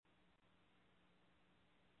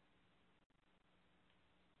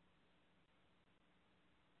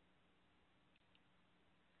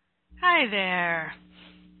Hi there.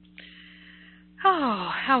 Oh,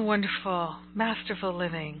 how wonderful. Masterful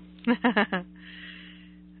living.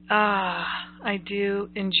 I do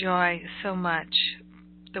enjoy so much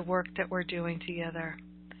the work that we're doing together,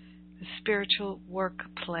 the spiritual work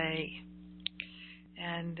play.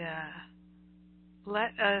 And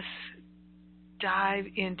let us dive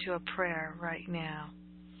into a prayer right now.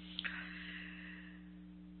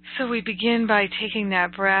 So we begin by taking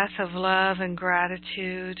that breath of love and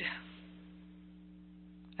gratitude.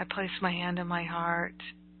 I place my hand on my heart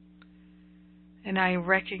and I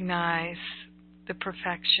recognize the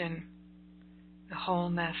perfection, the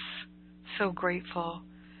wholeness. So grateful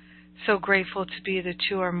to be the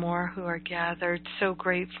two or more who are gathered. So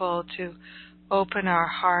grateful to open our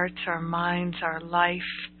hearts, our minds, our life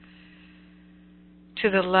to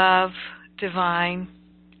the love divine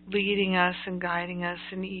leading us and guiding us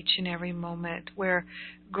in each and every moment. We're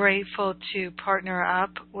grateful to partner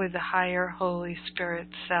up with the higher Holy Spirit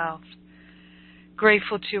self.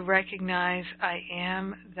 Grateful to recognize I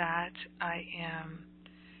am that I am.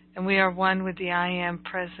 And we are one with the I am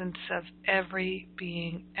presence of every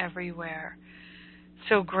being everywhere.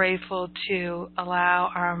 So grateful to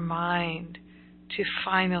allow our mind to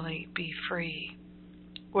finally be free.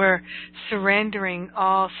 We're surrendering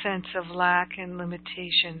all sense of lack and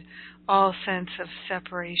limitation, all sense of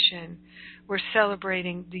separation. We're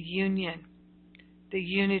celebrating the union, the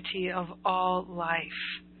unity of all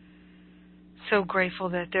life. So grateful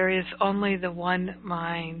that there is only the one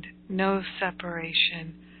mind, no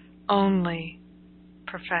separation, only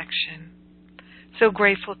perfection. So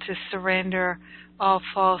grateful to surrender all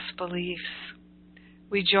false beliefs.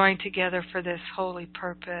 We join together for this holy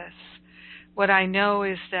purpose. What I know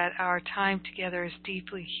is that our time together is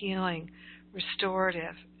deeply healing,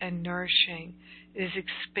 restorative, and nourishing. It is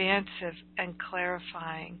expansive and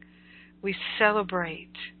clarifying. We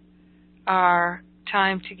celebrate our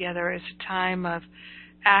time together as a time of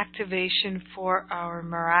activation for our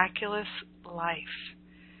miraculous life.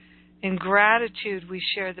 In gratitude, we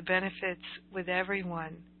share the benefits with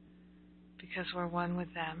everyone because we're one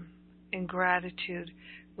with them. In gratitude,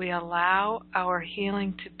 we allow our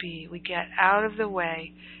healing to be. We get out of the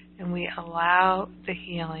way and we allow the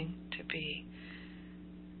healing to be.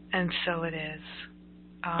 And so it is.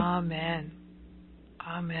 Amen.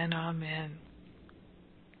 Amen. Amen.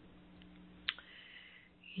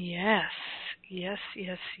 Yes. Yes,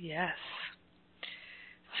 yes, yes.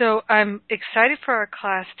 So I'm excited for our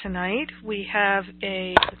class tonight. We have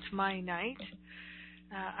it's my night.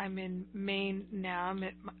 I'm in Maine now. I'm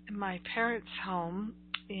at my parents' home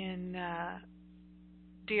in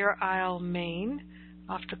Deer Isle, Maine,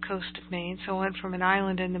 off the coast of Maine. So I went from an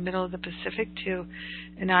island in the middle of the Pacific to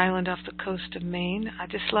an island off the coast of Maine. I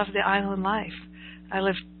just love the island life. I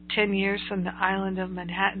lived 10 years on the island of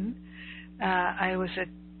Manhattan. I was a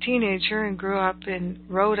teenager and grew up in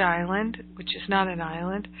Rhode Island, which is not an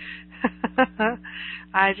island.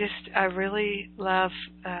 I really love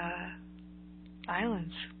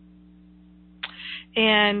islands.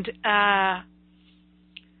 And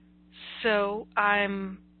so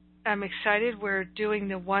I'm excited. We're doing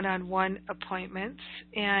the one-on-one appointments,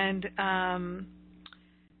 and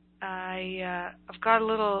I've got a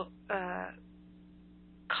little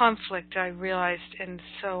conflict, I realized, and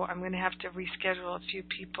so I'm going to have to reschedule a few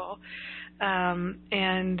people.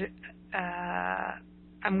 And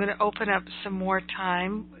I'm going to open up some more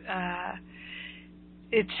time.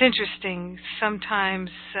 It's interesting.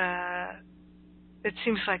 Sometimes it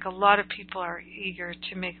seems like a lot of people are eager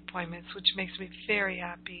to make appointments, which makes me very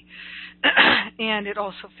happy. And it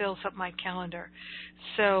also fills up my calendar.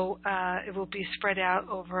 So it will be spread out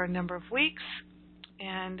over a number of weeks,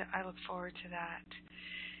 and I look forward to that.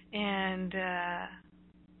 And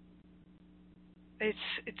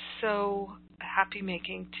it's so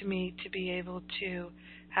happy-making to me to be able to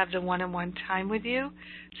have the one-on-one time with you,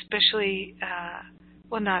 especially,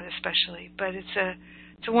 well, not especially, but it's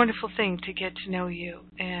a wonderful thing to get to know you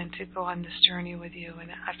and to go on this journey with you,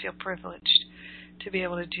 and I feel privileged to be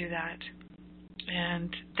able to do that.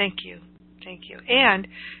 And thank you. And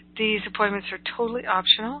these appointments are totally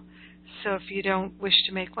optional, so if you don't wish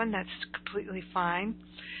to make one, that's completely fine.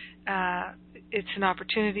 It's an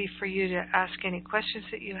opportunity for you to ask any questions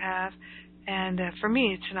that you have, and for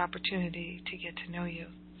me, it's an opportunity to get to know you.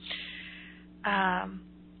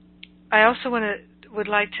 I also would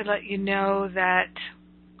like to let you know that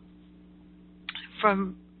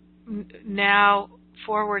from now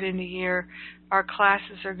forward in the year, our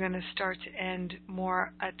classes are going to start to end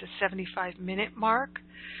more at the 75-minute mark.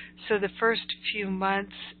 So the first few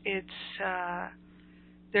months,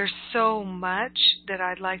 there's so much that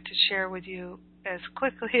I'd like to share with you as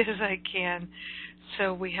quickly as I can,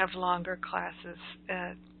 so we have longer classes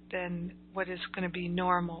than what is going to be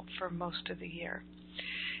normal for most of the year.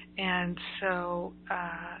 And so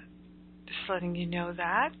just letting you know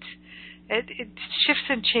that. It shifts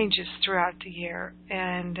and changes throughout the year.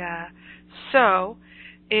 And so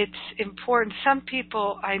it's important. Some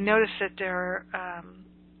people, I notice that there's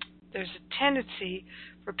a tendency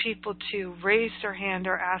for people to raise their hand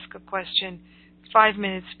or ask a question 5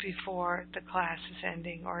 minutes before the class is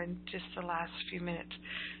ending, or in just the last few minutes.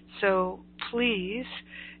 So please,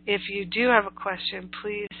 if you do have a question,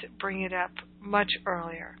 please bring it up much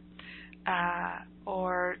earlier,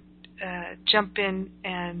 or jump in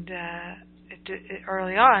and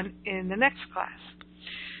early on in the next class.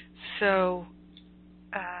 So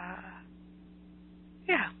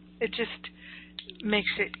it just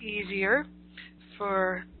makes it easier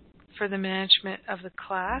for the management of the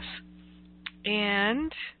class.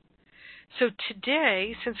 And so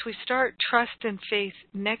today, since we start Trust and Faith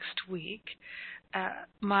next week,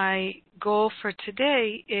 my goal for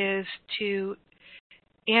today is to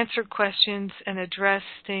answer questions and address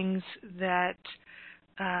things that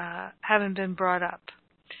haven't been brought up,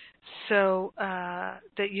 so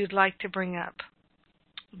that you'd like to bring up,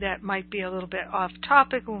 that might be a little bit off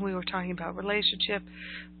topic when we were talking about relationship,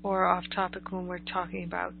 or off topic when we're talking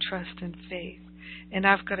about trust and faith. And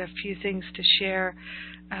I've got a few things to share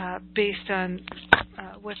based on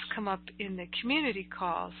what's come up in the community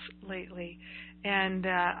calls lately. And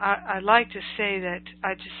I'd like to say that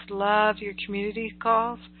I just love your community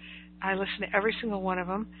calls. I listen to every single one of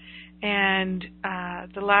them. And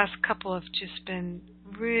the last couple have just been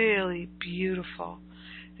really beautiful.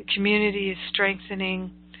 The community is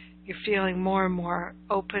strengthening. You're feeling more and more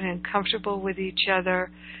open and comfortable with each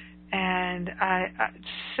other. And it's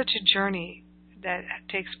such a journey that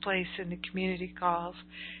takes place in the community calls.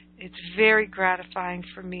 It's very gratifying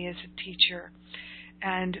for me as a teacher.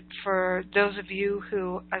 And for those of you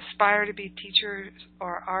who aspire to be teachers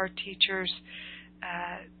or are teachers,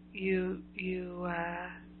 you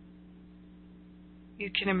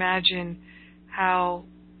can imagine how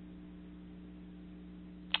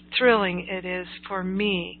thrilling it is for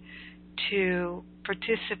me to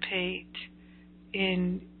participate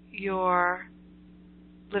in your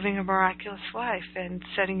living a miraculous life and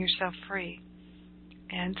setting yourself free.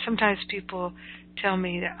 And sometimes people tell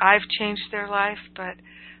me that I've changed their life, but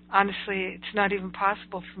honestly, it's not even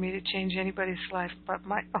possible for me to change anybody's life but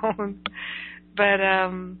my own. But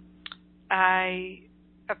I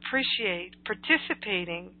appreciate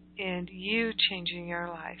participating in you changing your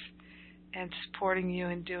life and supporting you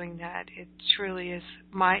in doing that. It truly is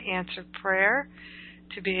my answered prayer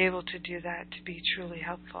to be able to do that, to be truly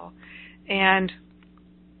helpful. And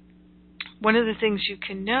one of the things you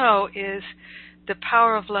can know is the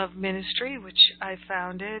Power of Love Ministry, which I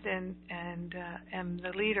founded and am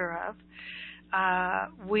the leader of.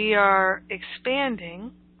 We are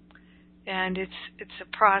expanding, and it's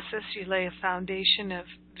a process. You lay a foundation of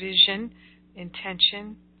vision,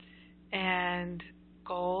 intention, and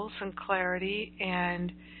goals and clarity,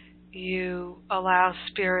 and you allow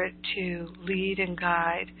Spirit to lead and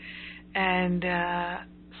guide. And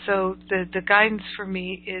so the guidance for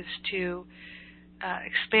me is to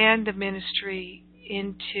expand the ministry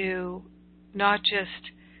into not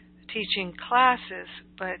just teaching classes,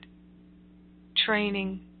 but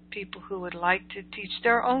training people who would like to teach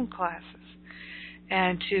their own classes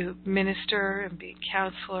and to minister and be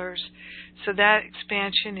counselors. So that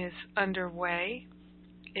expansion is underway.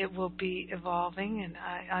 It will be evolving, and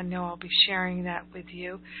I know I'll be sharing that with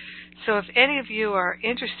you. So if any of you are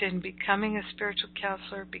interested in becoming a spiritual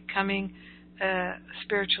counselor, becoming a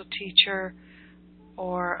spiritual teacher,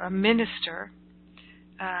 or a minister,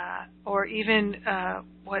 or even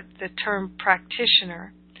what the term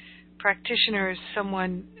practitioner. Practitioner is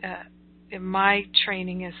someone, in my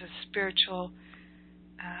training as a spiritual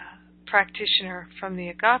practitioner from the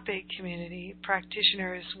Agape community,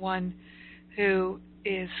 practitioner is one who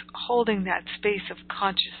is holding that space of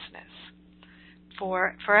consciousness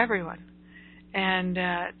for everyone. And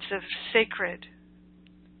it's a sacred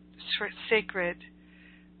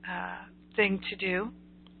thing to do.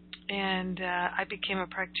 And I became a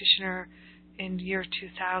practitioner in the year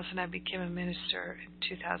 2000. I became a minister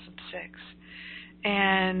in 2006.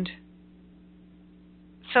 And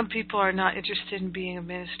some people are not interested in being a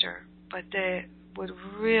minister, but they would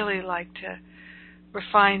really like to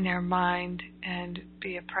refine their mind and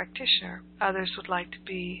be a practitioner. Others would like to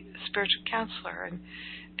be a spiritual counselor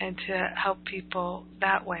and to help people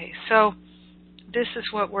that way. So this is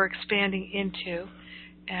what we're expanding into.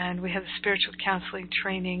 And we have a spiritual counseling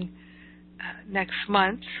training next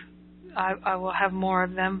month, I will have more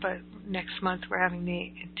of them, but next month we're having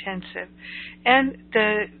the intensive. And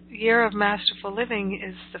the Year of Masterful Living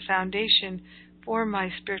is the foundation for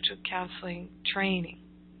my spiritual counseling training.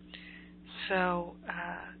 So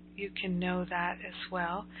you can know that as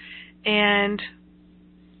well. And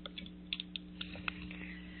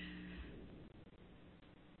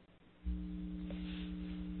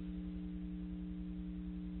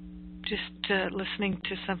just listening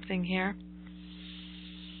to something here.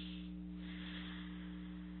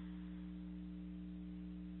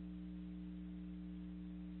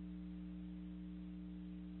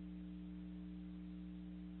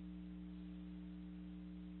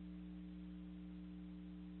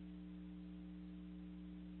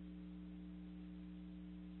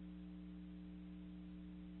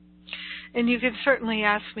 And you can certainly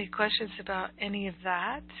ask me questions about any of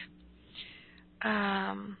that.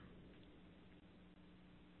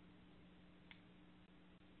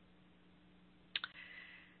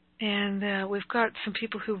 And we've got some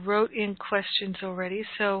people who wrote in questions already,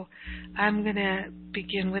 so I'm going to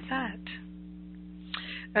begin with that.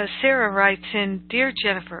 Sarah writes in, Dear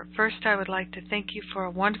Jennifer, first I would like to thank you for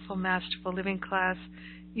a wonderful Masterful Living class.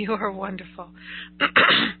 You are wonderful.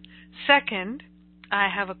 Second, I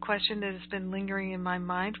have a question that has been lingering in my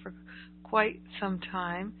mind for quite some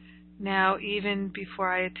time now, even before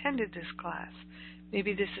I attended this class.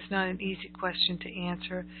 Maybe this is not an easy question to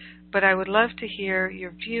answer, but I would love to hear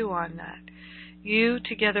your view on that. You,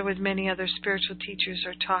 together with many other spiritual teachers,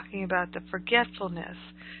 are talking about the forgetfulness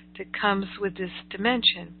that comes with this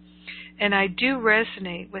dimension. And I do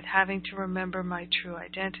resonate with having to remember my true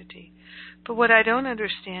identity. But what I don't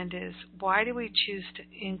understand is, why do we choose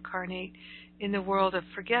to incarnate in the world of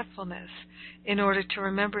forgetfulness in order to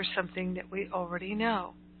remember something that we already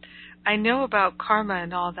know? I know about karma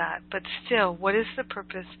and all that, but still, what is the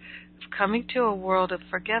purpose of coming to a world of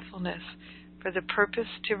forgetfulness for the purpose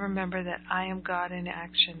to remember that I am God in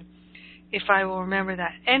action? If I will remember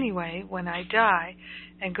that anyway when I die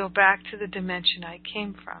and go back to the dimension I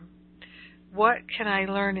came from, what can I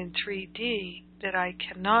learn in 3D that I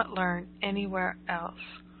cannot learn anywhere else?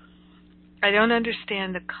 I don't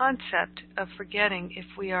understand the concept of forgetting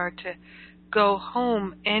if we are to go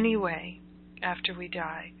home anyway after we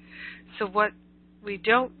die. So what we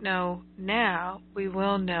don't know now, we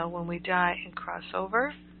will know when we die and cross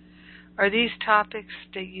over? Are these topics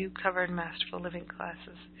that you cover in Masterful Living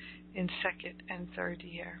classes in second and third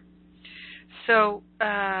year? So,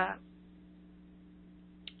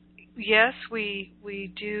 yes, we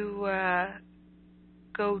do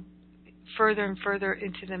go further and further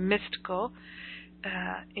into the mystical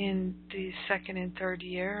in the second and third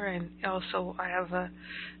year, and also I have a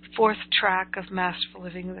fourth track of Masterful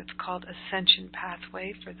Living that's called Ascension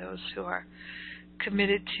Pathway for those who are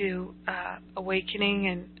committed to awakening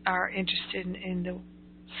and are interested in the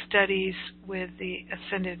studies with the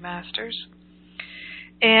Ascended Masters.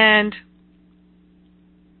 And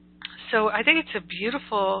so I think it's a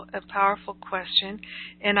beautiful, a powerful question,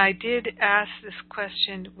 and I did ask this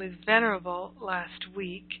question with Venerable last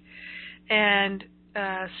week, and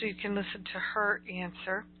so you can listen to her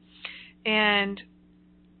answer. And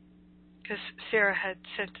because Sarah had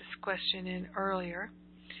sent this question in earlier.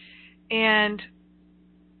 And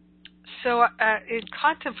so in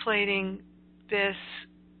contemplating this,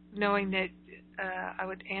 knowing that I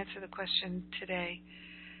would answer the question today,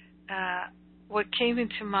 what came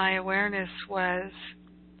into my awareness was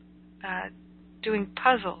doing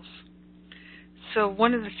puzzles. So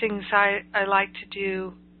one of the things I like to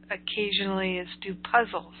do occasionally is do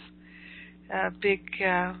puzzles, big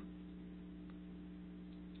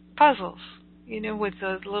puzzles, with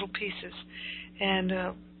the little pieces. And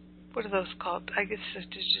what are those called? I guess it's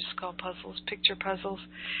just called puzzles, picture puzzles.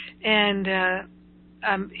 And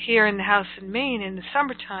here in the house in Maine in the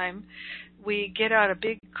summertime, we get out a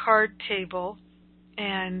big card table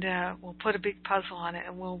and we'll put a big puzzle on it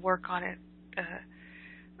and we'll work on it.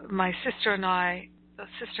 My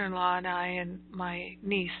sister-in-law and I and my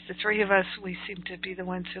niece, the three of us, we seem to be the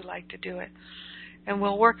ones who like to do it. And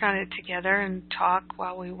we'll work on it together and talk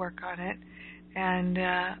while we work on it. And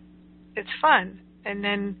it's fun. And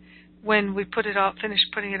then when we finish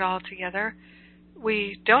putting it all together,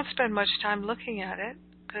 we don't spend much time looking at it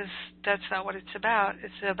because that's not what it's about.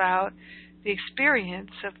 It's about the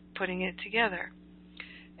experience of putting it together.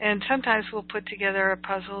 And sometimes we'll put together a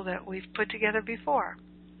puzzle that we've put together before.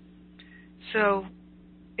 So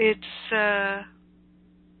it's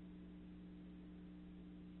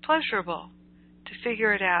pleasurable to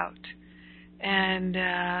figure it out. And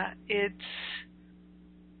it's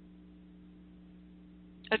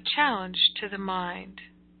a challenge to the mind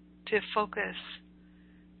to focus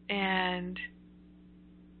and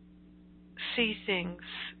see things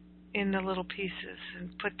in the little pieces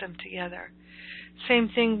and put them together. Same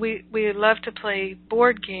thing, we love to play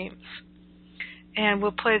board games, and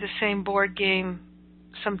we'll play the same board game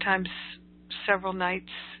sometimes several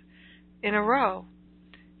nights in a row,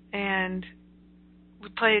 and we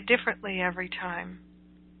play it differently every time.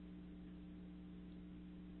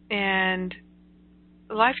 And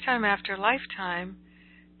lifetime after lifetime,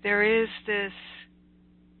 there is this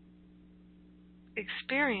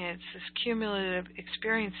experience, this cumulative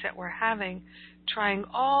experience that we're having, trying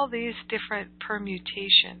all these different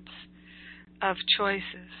permutations of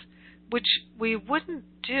choices, which we wouldn't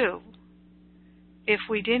do if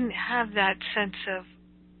we didn't have that sense of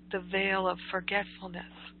the veil of forgetfulness.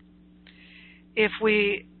 If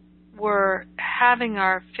we were having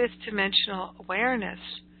our fifth dimensional awareness,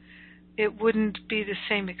 it wouldn't be the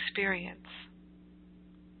same experience.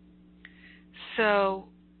 So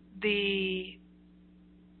the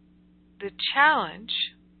challenge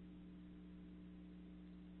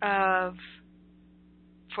of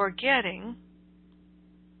forgetting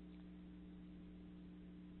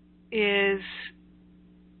is,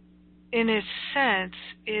 in a sense,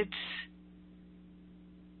 its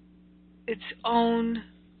own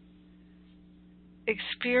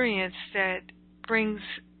experience that brings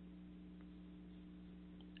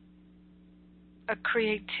a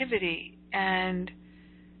creativity and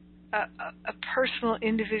a personal,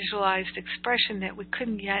 individualized expression that we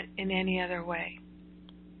couldn't get in any other way.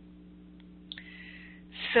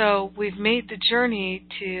 So we've made the journey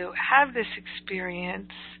to have this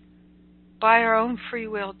experience by our own free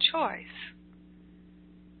will choice.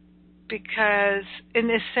 Because in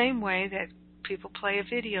the same way that people play a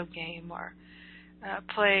video game or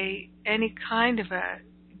play any kind of a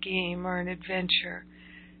game or an adventure,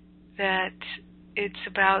 that it's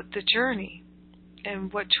about the journey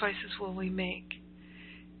and what choices will we make.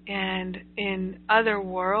 And in other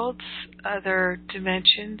worlds, other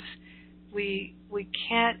dimensions, we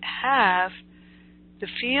can't have the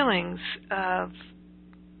feelings of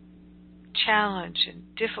challenge and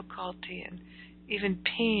difficulty and even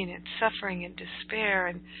pain and suffering and despair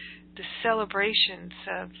and the celebrations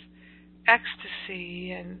of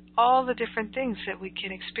ecstasy and all the different things that we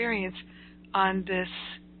can experience on this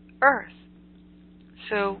earth.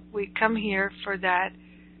 So we come here for that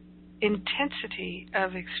intensity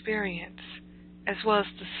of experience as well as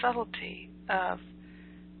the subtlety of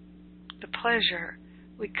the pleasure.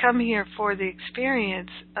 We come here for the experience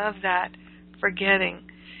of that forgetting.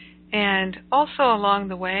 And also along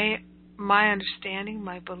the way, my understanding,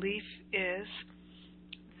 my belief is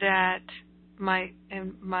that my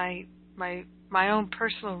own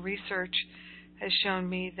personal research has shown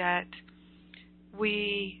me that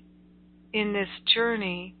we, in this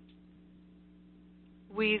journey,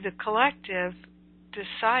 we, the collective,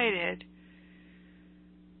 decided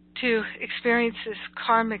to experience this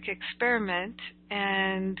karmic experiment,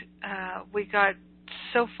 and we got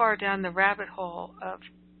so far down the rabbit hole of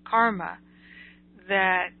karma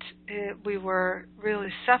that we were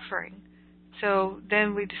really suffering. So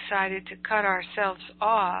then we decided to cut ourselves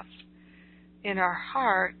off in our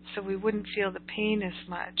heart so we wouldn't feel the pain as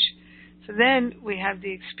much. So then we have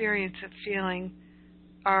the experience of feeling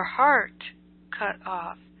our heart cut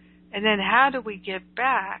off. And then how do we get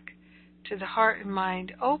back to the heart and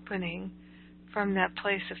mind opening from that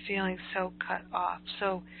place of feeling so cut off?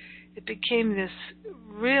 So it became this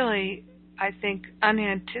really, I think,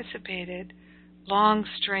 unanticipated, long,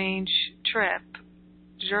 strange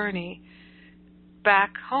journey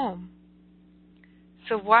back home.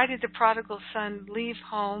 So why did the prodigal son leave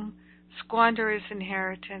home, squander his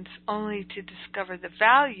inheritance, only to discover the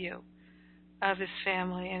value of his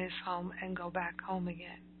family and his home and go back home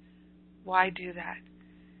again? Why do that?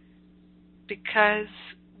 Because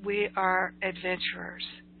we are adventurers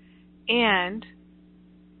and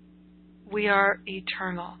we are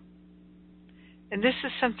eternal. And this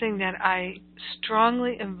is something that I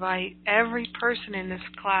strongly invite every person in this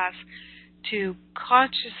class to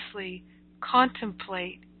consciously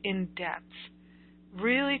contemplate in depth.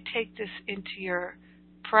 Really take this into your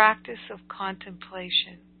practice of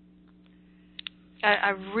contemplation. I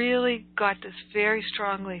really got this very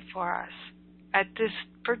strongly for us at this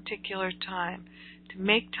particular time, to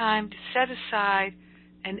make time to set aside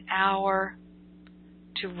an hour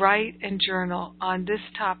to write and journal on this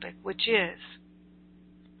topic, which is,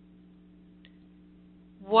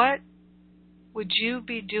 what would you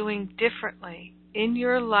be doing differently in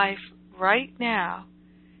your life right now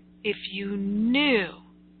if you knew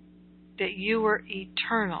that you were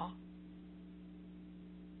eternal?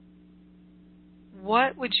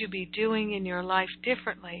 what would you be doing in your life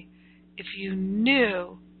differently if you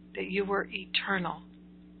knew that you were eternal?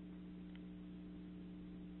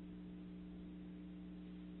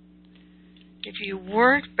 If you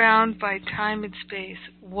weren't bound by time and space,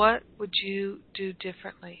 what would you do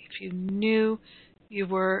differently if you knew you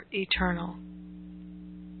were eternal?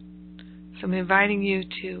 So I'm inviting you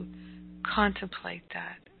to contemplate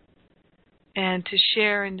that and to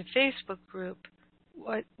share in the Facebook group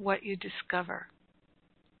what you discover.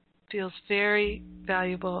 Feels very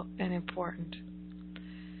valuable and important.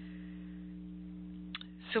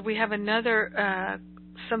 So we have another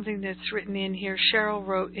something that's written in here. Cheryl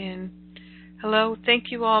wrote in, "Hello,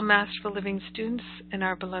 thank you all Masterful Living students and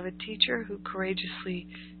our beloved teacher who courageously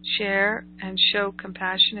share and show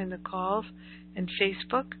compassion in the calls and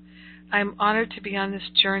Facebook. I am honored to be on this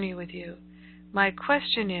journey with you. My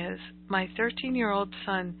question is, my 13-year-old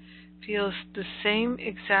son feels the same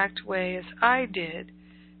exact way as I did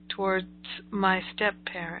towards my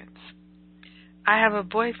step-parents. I have a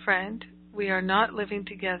boyfriend. We are not living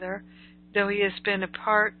together, though he has been a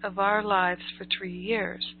part of our lives for 3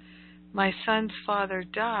 years. My son's father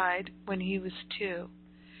died when he was 2,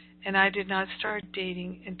 and I did not start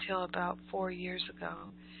dating until about 4 years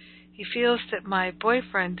ago. He feels that my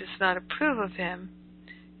boyfriend does not approve of him.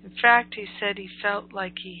 In fact, he said he felt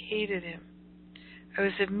like he hated him. I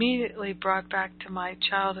was immediately brought back to my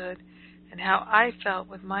childhood and how I felt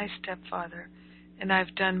with my stepfather, and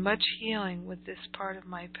I've done much healing with this part of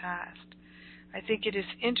my past. I think it is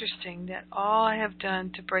interesting that all I have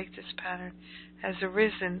done to break this pattern has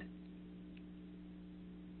arisen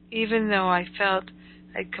even though I felt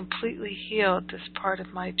I'd completely healed this part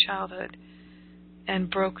of my childhood and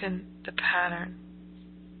broken the pattern."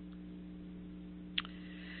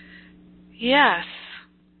 Yes.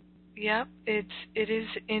 Yep, it is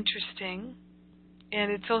interesting,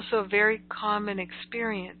 and it's also a very common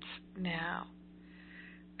experience now.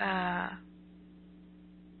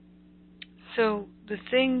 So the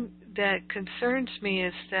thing that concerns me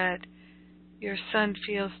is that your son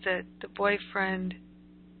feels that the boyfriend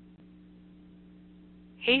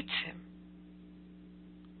hates him.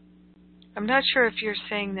 I'm not sure if you're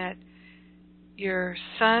saying that your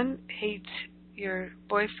son hates your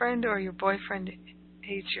boyfriend or your boyfriend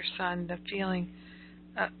hates your son, the feeling.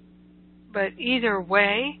 But either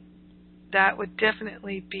way, that would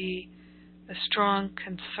definitely be a strong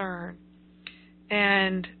concern.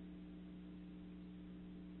 And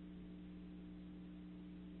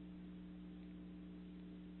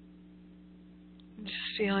I'm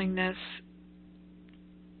just feeling this.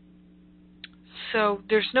 So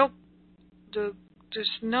there's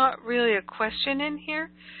not really a question in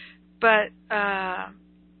here, but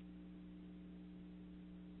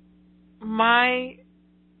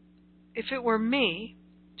if it were me,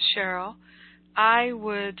 Cheryl, I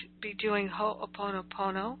would be doing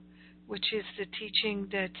Ho'oponopono, which is the teaching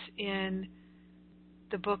that's in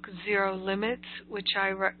the book Zero Limits, which I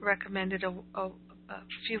recommended a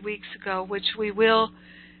few weeks ago, which we will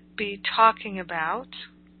be talking about.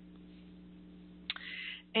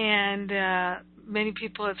 And many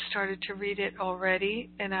people have started to read it already,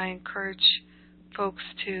 and I encourage folks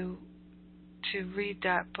to read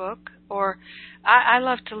that book. Or I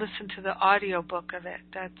love to listen to the audio book of it.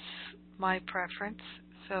 That's my preference.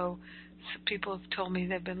 So people have told me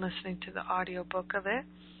they've been listening to the audio book of it.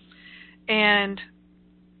 And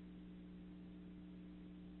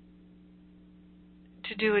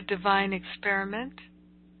to do a divine experiment,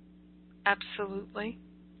 absolutely.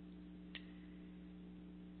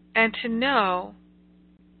 And to know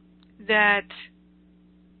that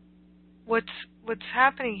what's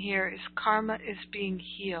happening here is karma is being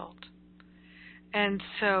healed. And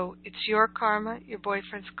so it's your karma, your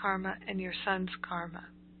boyfriend's karma, and your son's karma.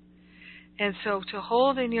 And so to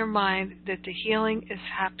hold in your mind that the healing is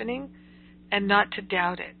happening and not to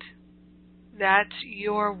doubt it. That's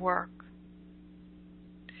your work.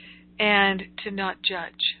 And to not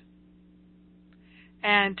judge.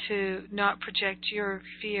 And to not project your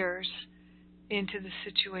fears into the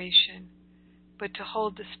situation, but to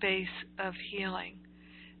hold the space of healing.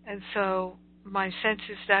 And so my sense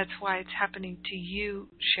is that's why it's happening to you,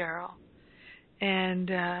 Cheryl. And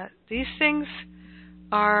these things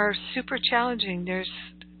are super challenging.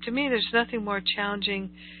 To me, there's nothing more challenging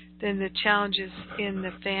than the challenges in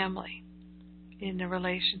the family, in the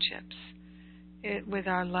relationships, with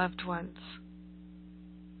our loved ones.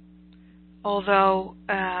 Although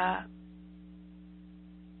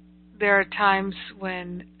there are times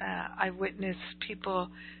when I witness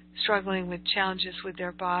people struggling with challenges with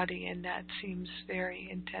their body, and that seems very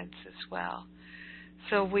intense as well.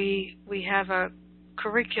 So we have a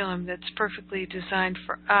curriculum that's perfectly designed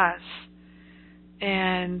for us,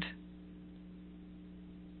 and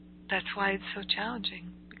that's why it's so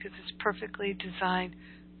challenging, because it's perfectly designed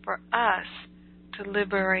for us to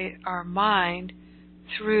liberate our mind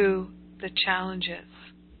through the challenges.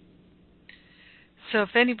 So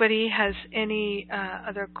if anybody has any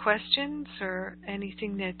other questions or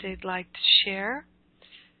anything that they'd like to share,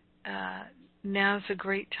 now's a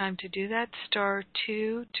great time to do that. *2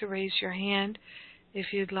 to raise your hand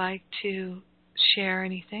if you'd like to share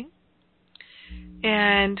anything.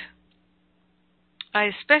 And I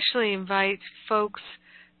especially invite folks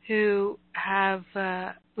who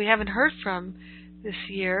we haven't heard from this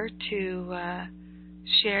year to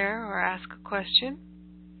share or ask a question.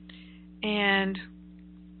 And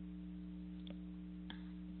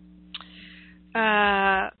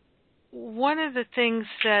one of the things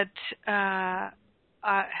that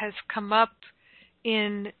has come up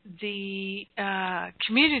in the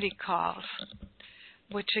community calls,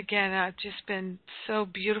 which again have just been so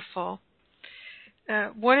beautiful,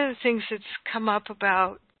 one of the things that's come up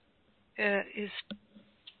about is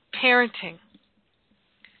parenting.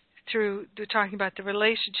 Through talking about the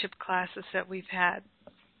relationship classes that we've had.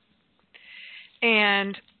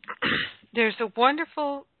 And there's a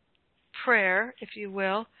wonderful prayer, if you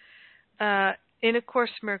will, in A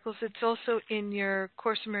Course in Miracles. It's also in your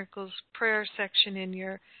Course in Miracles prayer section in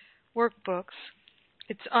your workbooks.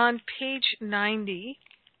 It's on page 90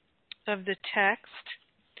 of the text,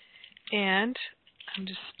 and I'm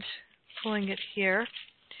just pulling it here.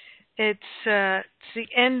 It's the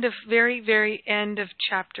end of, very, very end of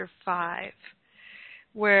chapter 5,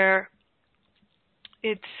 where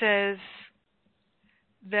it says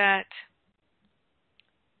that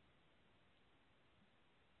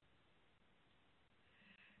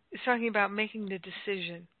it's talking about making the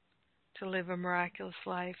decision to live a miraculous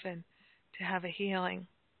life and to have a healing.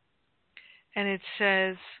 And it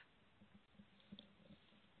says,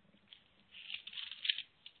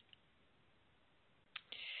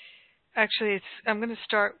 actually, I'm going to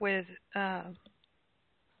start with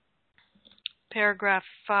paragraph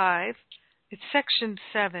 5. It's section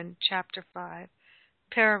 7, chapter 5,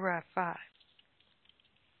 paragraph 5.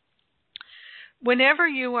 Whenever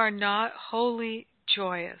you are not wholly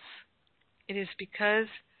joyous, it is because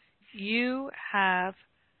you have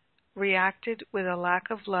reacted with a lack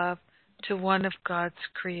of love to one of God's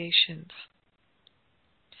creations.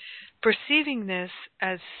 Perceiving this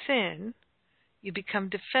as sin, you become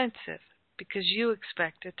defensive because you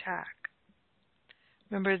expect attack.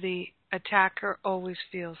 Remember, the attacker always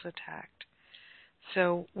feels attacked.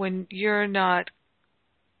 So when you've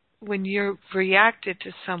reacted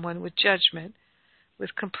to someone with judgment,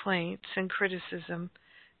 with complaints and criticism,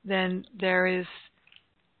 then there is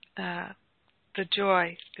the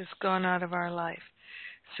joy is gone out of our life.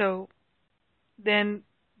 So then,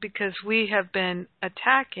 because we have been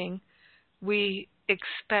attacking, we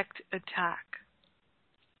expect attack.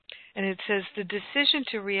 And it says the decision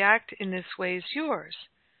to react in this way is yours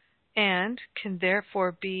and can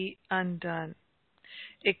therefore be undone.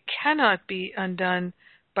 It cannot be undone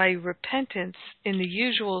by repentance in the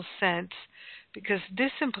usual sense, because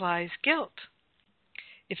this implies guilt.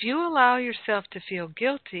 If you allow yourself to feel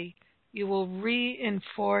guilty, you will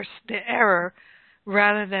reinforce the error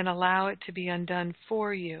rather than allow it to be undone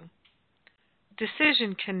for you.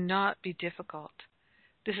 Decision cannot be difficult.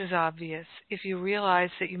 This is obvious if you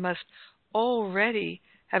realize that you must already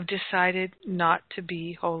have decided not to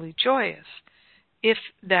be wholly joyous, if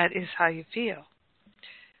that is how you feel.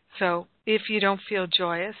 So if you don't feel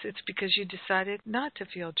joyous, it's because you decided not to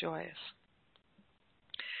feel joyous.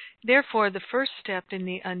 Therefore, the first step in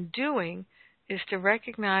the undoing is to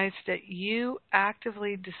recognize that you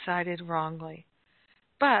actively decided wrongly,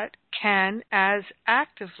 but can as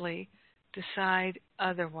actively decide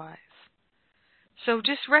otherwise. So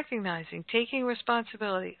just recognizing, taking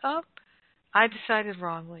responsibility. Oh, I decided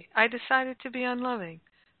wrongly. I decided to be unloving.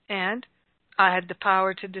 And I had the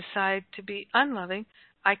power to decide to be unloving.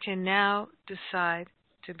 I can now decide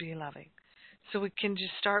to be loving. So we can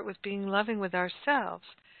just start with being loving with ourselves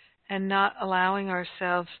and not allowing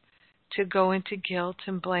ourselves to go into guilt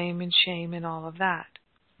and blame and shame and all of that.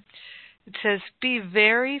 It says, be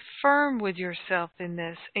very firm with yourself in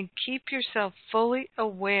this and keep yourself fully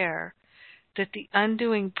aware that the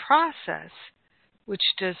undoing process, which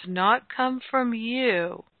does not come from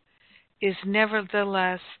you, is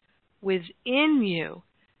nevertheless within you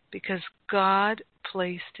because God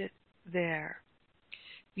placed it there.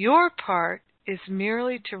 Your part is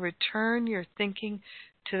merely to return your thinking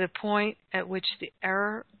to the point at which the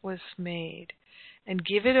error was made and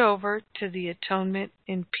give it over to the atonement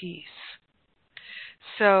in peace.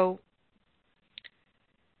 So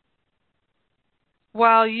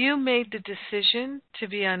while you made the decision to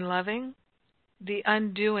be unloving, the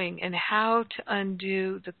undoing and how to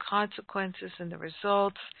undo the consequences and the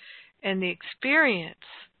results and the experience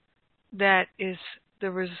that is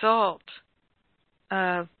the result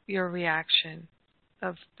of your reaction,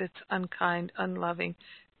 of that's unkind, unloving,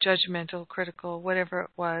 judgmental, critical, whatever it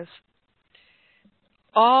was.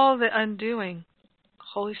 All the undoing,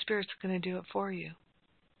 Holy Spirit's going to do it for you.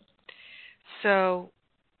 So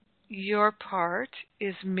your part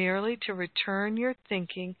is merely to return your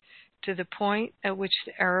thinking to the point at which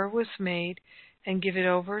the error was made and give it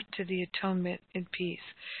over to the atonement in peace.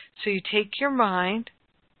 So you take your mind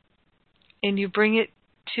and you bring it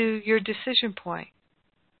to your decision point.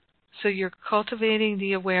 So you're cultivating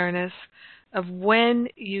the awareness of when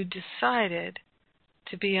you decided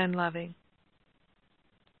to be unloving.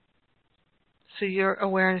 So your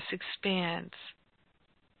awareness expands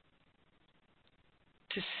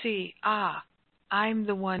to see, I'm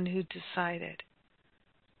the one who decided.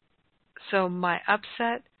 So my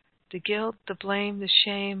upset, the guilt, the blame, the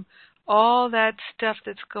shame, all that stuff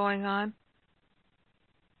that's going on,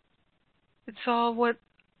 it's all what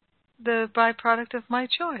the byproduct of my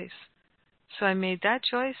choice. So I made that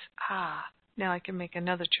choice. Now I can make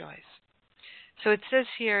another choice. So it says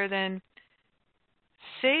here then,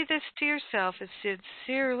 say this to yourself as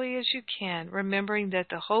sincerely as you can, remembering that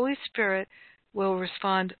the Holy Spirit will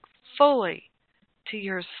respond fully to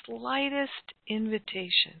your slightest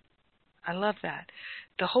invitation. I love that.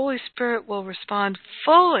 The Holy Spirit will respond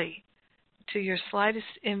fully to your slightest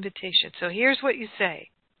invitation. So here's what you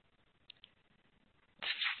say.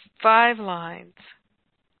 5 lines.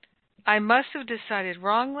 I must have decided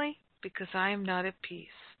wrongly because I am not at peace.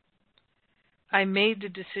 I made the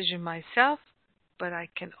decision myself, but I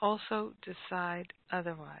can also decide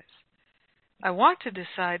otherwise. I want to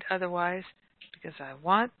decide otherwise because I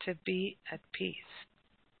want to be at peace.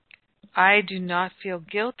 I do not feel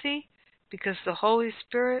guilty because the Holy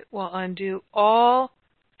Spirit will undo all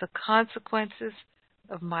the consequences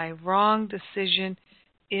of my wrong decision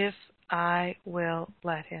if I will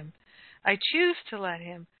let Him. I choose to let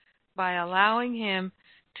Him by allowing Him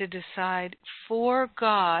to decide for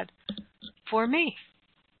God for me.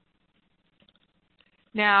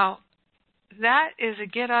 Now, that is a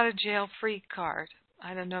get-out-of-jail-free card.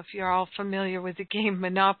 I don't know if you're all familiar with the game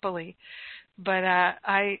Monopoly, but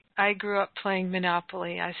I grew up playing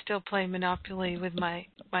Monopoly. I still play Monopoly with my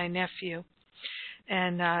nephew.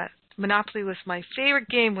 And Monopoly was my favorite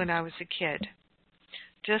game when I was a kid.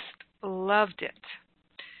 Just loved it.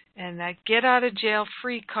 And that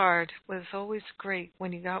get-out-of-jail-free card was always great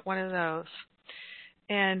when you got one of those.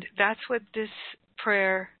 And that's what this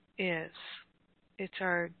prayer is. It's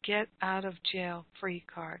our get-out-of-jail-free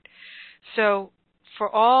card. So for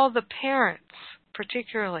all the parents,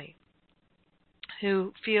 particularly,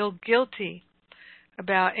 who feel guilty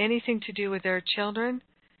about anything to do with their children,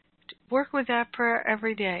 work with that prayer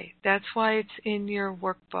every day. That's why it's in your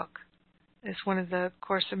workbook as one of the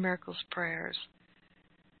Course in Miracles prayers.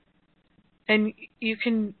 And you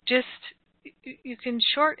can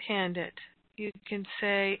shorthand it. You can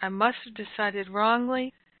say, I must have decided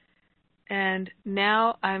wrongly, and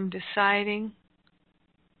now I'm deciding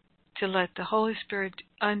to let the Holy Spirit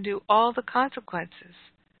undo all the consequences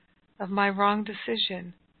of my wrong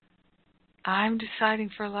decision. I'm deciding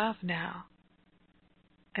for love now.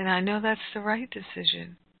 And I know that's the right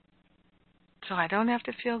decision. So I don't have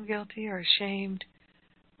to feel guilty or ashamed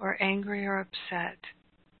or angry or upset.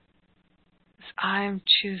 I'm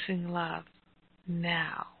choosing love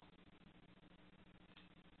now.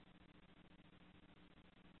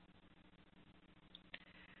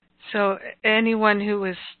 So anyone who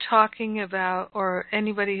is talking about, or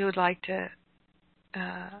anybody who would like to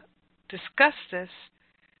discuss this,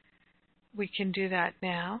 we can do that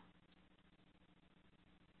now.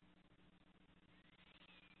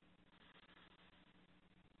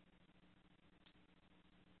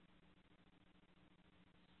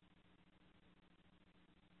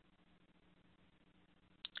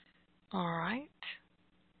 All right.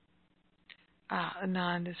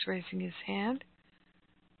 Anand is raising his hand.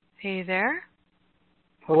 Hey there.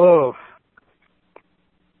 Hello.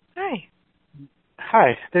 Hi.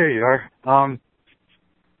 Hi, there you are.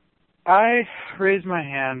 I raised my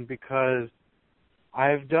hand because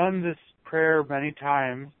I've done this prayer many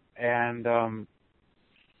times, and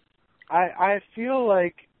I feel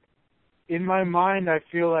like, in my mind, I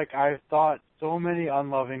feel like I've thought so many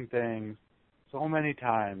unloving things so many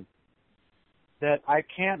times that I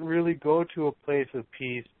can't really go to a place of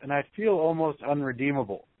peace, and I feel almost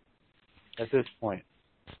unredeemable at this point.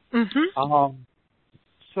 Mm-hmm.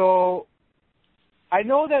 So I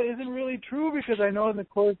know that isn't really true because I know in the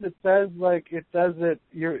Course it says that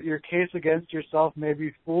your case against yourself may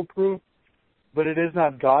be foolproof, but it is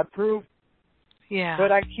not God-proof. Yeah.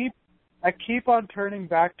 But I keep on turning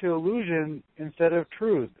back to illusion instead of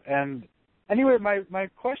truth. And anyway, my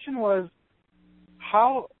question was,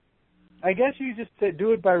 how? I guess you just said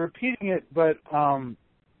do it by repeating it, but how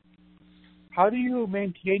do you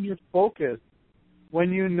maintain your focus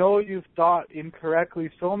when you know you've thought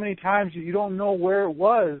incorrectly so many times? You don't know where it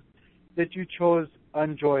was that you chose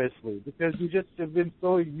unjoyously because you just have been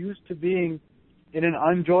so used to being in an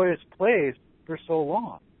unjoyous place for so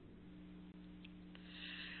long.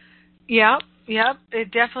 Yep.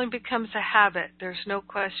 It definitely becomes a habit. There's no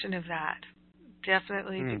question of that.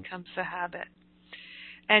 Definitely becomes a habit.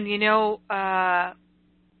 And you'll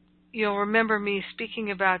remember me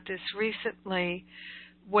speaking about this recently,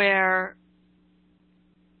 where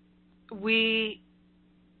we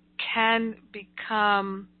can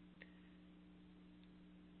become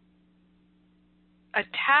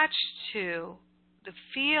attached to the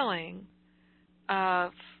feeling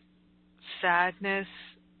of sadness,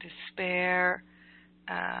 despair,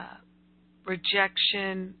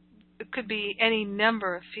 rejection. It could be any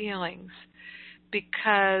number of feelings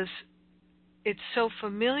because it's so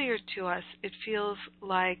familiar to us. It feels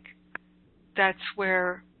like that's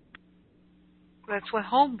what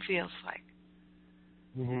home feels like.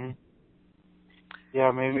 Mhm.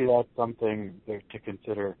 Yeah, maybe that's something to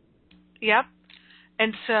consider. Yep.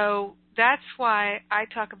 And so that's why I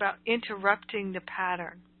talk about interrupting the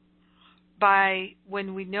pattern. By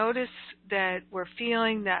when we notice that we're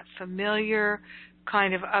feeling that familiar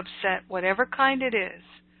kind of upset, whatever kind it is,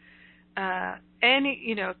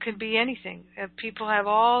 it could be anything. People have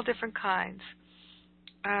all different kinds.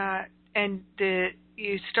 And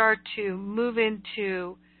you start to move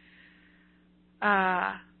into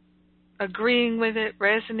agreeing with it,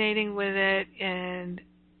 resonating with it, and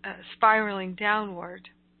spiraling downward,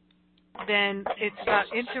 then it's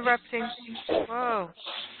about interrupting. Whoa.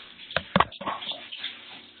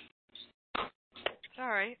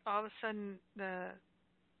 Sorry, all of a sudden the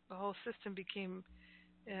whole system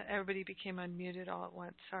everybody became unmuted all at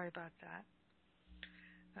once. Sorry about that.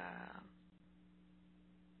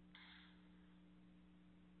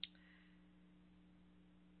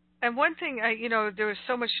 And one thing, there was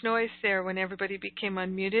so much noise there when everybody became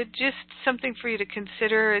unmuted. Just something for you to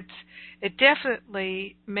consider. It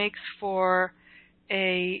definitely makes for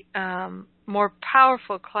a more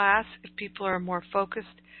powerful class if people are more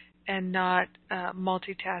focused and not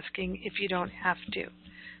multitasking if you don't have to.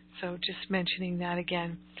 So just mentioning that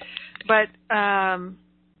again. But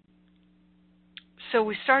so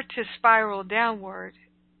we start to spiral downward,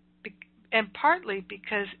 and partly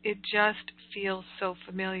because it just feels so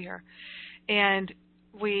familiar. And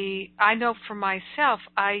I know for myself,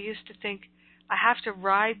 I used to think I have to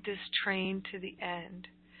ride this train to the end.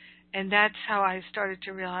 And that's how I started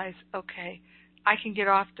to realize, okay, I can get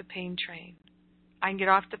off the pain train. I can get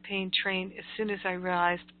off the pain train as soon as I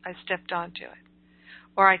realized I stepped onto it.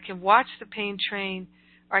 Or I can watch the pain train,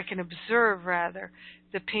 or I can observe, rather,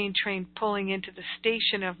 the pain train pulling into the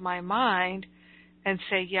station of my mind and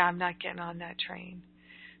say, yeah, I'm not getting on that train.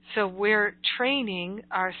 So we're training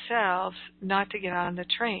ourselves not to get on the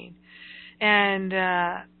train, and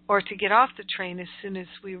or to get off the train as soon as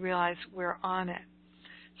we realize we're on it.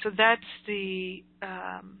 So that's the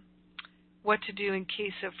what to do in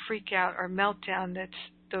case of freak out or meltdown. That's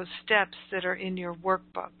those steps that are in your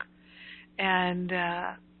workbook. And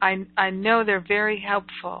I know they're very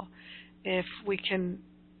helpful if we can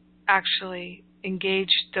actually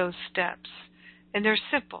engage those steps. And they're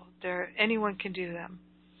simple. Anyone can do them.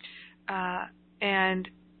 And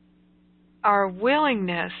our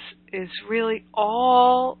willingness is really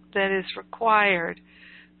all that is required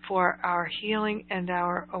for our healing and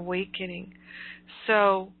our awakening.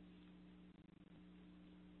 So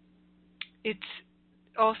it's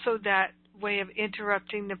also that way of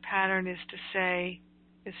interrupting the pattern is to say,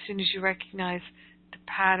 as soon as you recognize the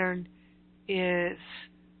pattern is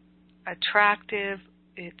attractive,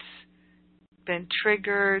 it's been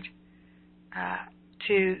triggered,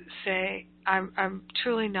 to say, I'm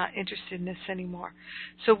truly not interested in this anymore.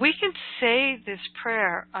 So we can say this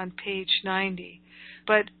prayer on page 90,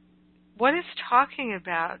 but what it's talking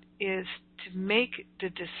about is to make the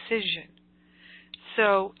decision.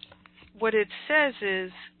 So what it says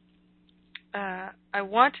is, I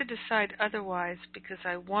want to decide otherwise because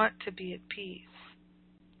I want to be at peace.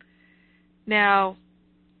 Now,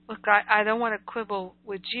 look, I don't want to quibble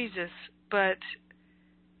with Jesus, but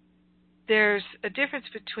there's a difference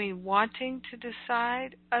between wanting to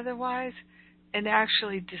decide otherwise and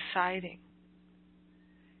actually deciding.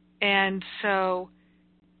 And so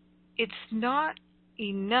it's not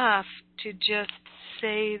enough to just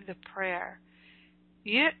say the prayer.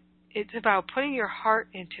 It's about putting your heart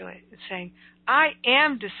into it and saying, I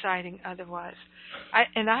am deciding otherwise.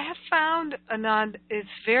 And I have found, Anand, it's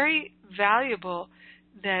very valuable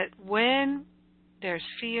that when there's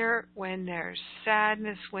fear, when there's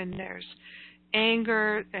sadness, when there's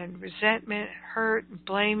anger and resentment, hurt, and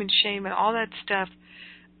blame and shame and all that stuff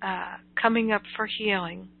coming up for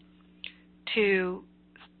healing, to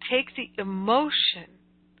take the emotion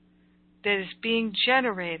that is being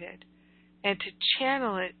generated and to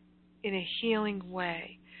channel it in a healing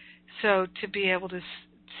way. So to be able to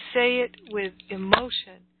say it with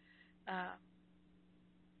emotion,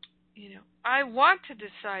 I want to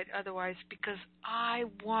decide otherwise because I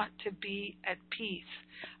want to be at peace.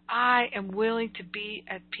 I am willing to be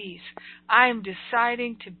at peace. I am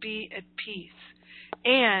deciding to be at peace.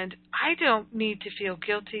 And I don't need to feel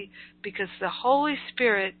guilty because the Holy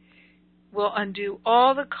Spirit will undo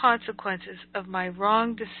all the consequences of my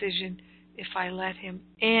wrong decision if I let Him.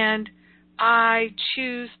 And I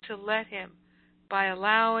choose to let Him by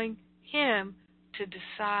allowing Him to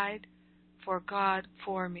decide for God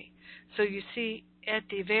for me. So you see, at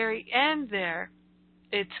the very end there,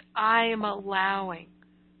 it's I am allowing.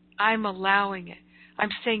 I'm allowing it. I'm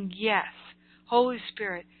saying yes. Holy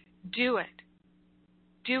Spirit, do it.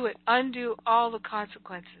 Do it. Undo all the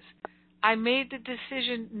consequences. I made the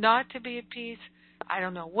decision not to be at peace. I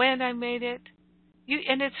don't know when I made it.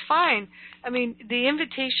 And it's fine. I mean, the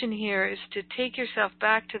invitation here is to take yourself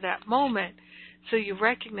back to that moment so you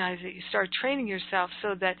recognize it. You start training yourself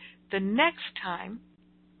so that the next time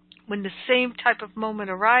when the same type of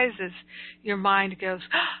moment arises, your mind goes,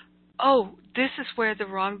 oh, this is where the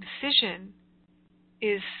wrong decision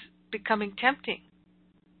is becoming tempting.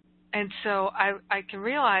 And so I can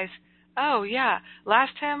realize, oh, yeah,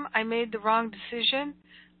 last time I made the wrong decision,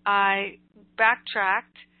 I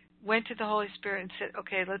backtracked, went to the Holy Spirit and said,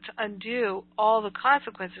 okay, let's undo all the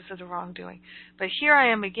consequences of the wrongdoing. But here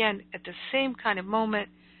I am again at the same kind of moment.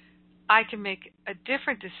 I can make a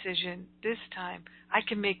different decision this time. I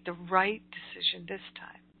can make the right decision this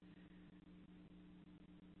time.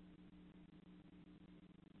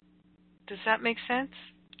 Does that make sense?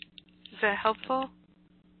 Is that helpful?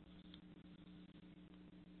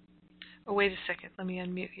 Oh, wait a second. Let me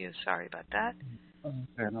unmute you. Sorry about that.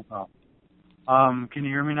 Okay, no problem. Can you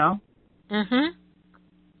hear me now?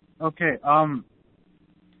 Mm-hmm. Okay,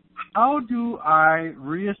 how do I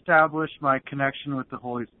reestablish my connection with the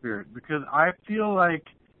Holy Spirit? Because I feel like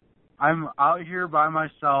I'm out here by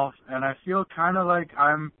myself, and I feel kind of like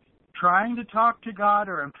I'm trying to talk to God,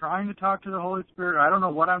 or I'm trying to talk to the Holy Spirit. I don't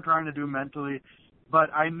know what I'm trying to do mentally, but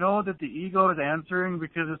I know that the ego is answering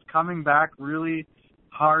because it's coming back really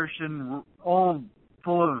harsh and full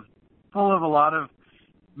of a lot of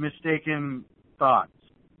mistaken thoughts.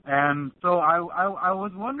 And so I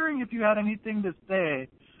was wondering if you had anything to say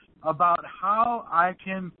about how I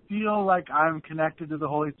can feel like I'm connected to the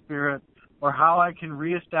Holy Spirit, or how I can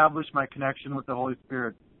reestablish my connection with the Holy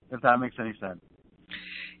Spirit, if that makes any sense.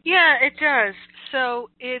 Yeah, it does. So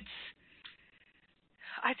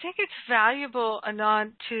I think it's valuable,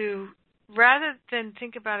 Anand, to, rather than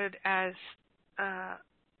think about it as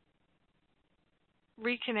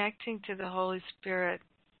reconnecting to the Holy Spirit,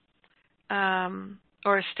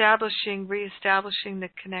 or reestablishing the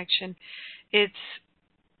connection,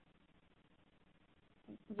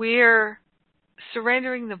 we're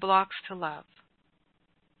surrendering the blocks to love.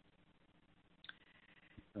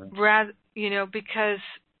 Rather, because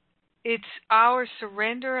it's our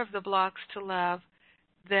surrender of the blocks to love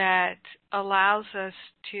that allows us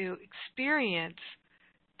to experience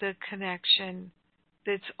the connection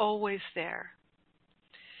that's always there.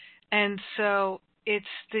 And so it's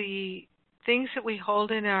the things that we hold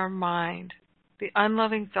in our mind, the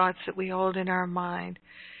unloving thoughts that we hold in our mind,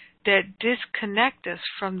 that disconnect us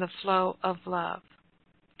from the flow of love.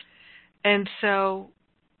 And so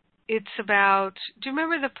it's about, do you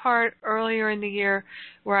remember the part earlier in the year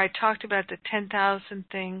where I talked about the 10,000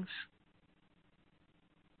 things?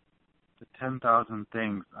 The 10,000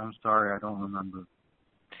 things. I'm sorry, I don't remember.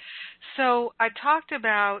 So I talked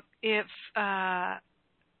about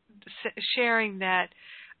sharing that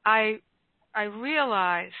I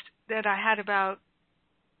realized that I had about,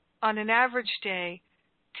 on an average day,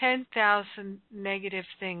 10,000 negative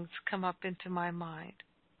things come up into my mind.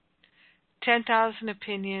 10,000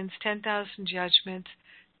 opinions, 10,000 judgments,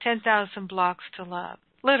 10,000 blocks to love,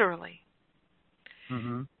 literally.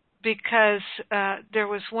 Mm-hmm. Because there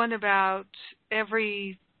was one about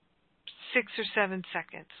every 6 or 7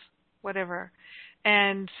 seconds. whatever.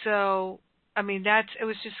 And so, I mean, it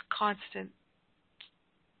was just constant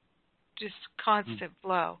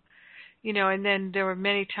flow, and then there were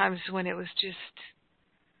many times when it was just,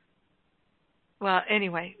 well,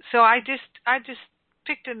 anyway, so I just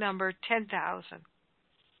picked a number, 10,000.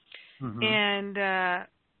 And I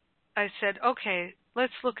said, okay,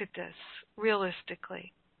 let's look at this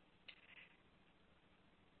realistically.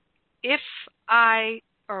 If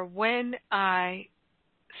when I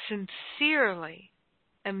sincerely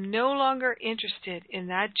am no longer interested in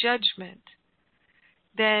that judgment,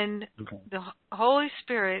 then the Holy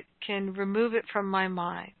Spirit can remove it from my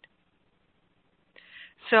mind.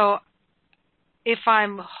 So if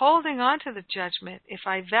I'm holding on to the judgment, if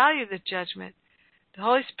I value the judgment, the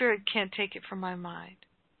Holy Spirit can't take it from my mind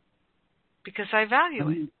because I value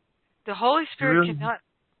it. The Holy Spirit cannot.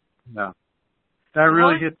 Yeah. That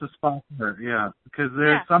really hits the spot there, because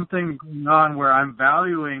there's something going on where I'm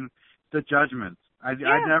valuing the judgments. I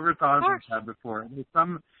never thought about that before.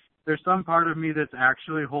 There's some part of me that's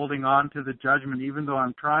actually holding on to the judgment, even though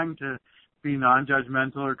I'm trying to be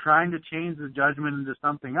non-judgmental or trying to change the judgment into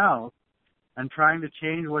something else and trying to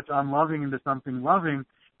change what's unloving into something loving.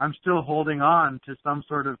 I'm still holding on to some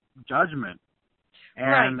sort of judgment.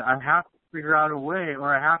 And I have to figure out a way,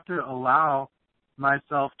 or I have to allow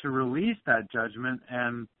myself to release that judgment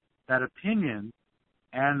and that opinion,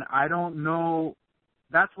 and I don't know,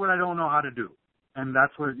 that's what I don't know how to do, and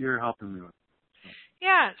that's what you're helping me with.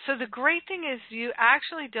 Yeah, so the great thing is you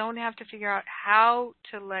actually don't have to figure out how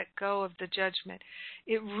to let go of the judgment.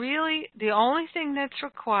 The only thing that's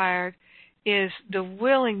required is the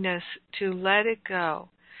willingness to let it go.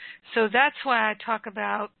 So that's why I talk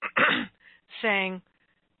about saying,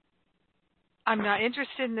 I'm not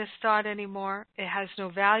interested in this thought anymore. It has no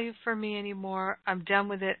value for me anymore. I'm done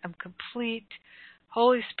with it. I'm complete.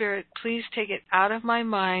 Holy Spirit, please take it out of my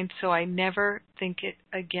mind so I never think it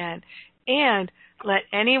again. And let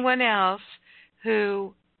anyone else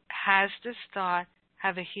who has this thought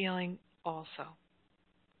have a healing also.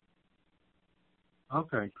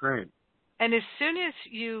 Okay, great. And as soon as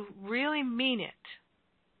you really mean it,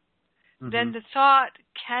 then the thought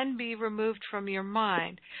can be removed from your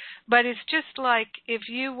mind. But it's just like if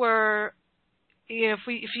you were, if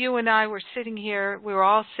you and I were sitting here, we were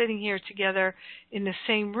all sitting here together in the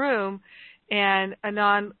same room, and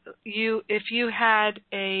Anand, if you had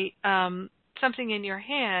a something in your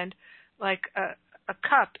hand, like a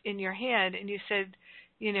cup in your hand, and you said,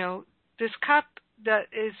 this cup that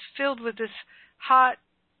is filled with this hot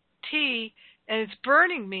tea, and it's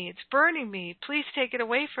burning me. It's burning me. Please take it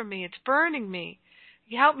away from me. It's burning me.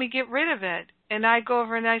 You help me get rid of it. And I go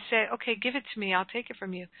over and I say, okay, give it to me. I'll take it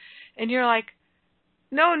from you. And you're like,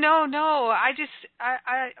 no.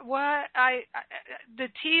 The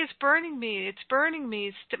tea is burning me. It's burning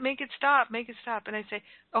me. Make it stop. Make it stop. And I say,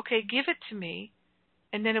 okay, give it to me,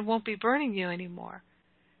 and then it won't be burning you anymore.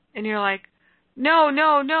 And you're like, no.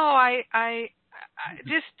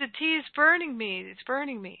 Just the tea is burning me. It's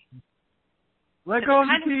burning me. Let go of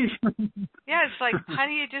the tea. Yeah, it's like,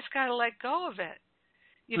 honey, you just got to let go of it.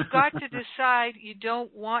 You've got to decide you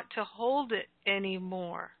don't want to hold it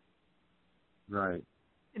anymore. Right.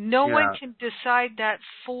 No one can decide that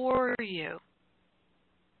for you.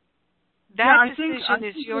 That decision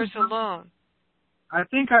is yours alone. I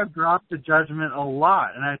think I've dropped the judgment a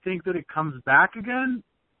lot, and I think that it comes back again,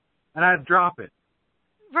 and I drop it.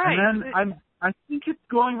 Right. And then I think it's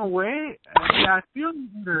going away. Yeah,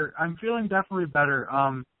 I'm feeling definitely better.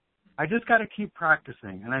 I just got to keep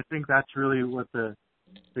practicing, and I think that's really what the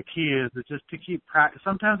key is. It's just to keep practicing.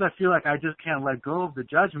 Sometimes I feel like I just can't let go of the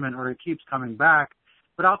judgment, or it keeps coming back.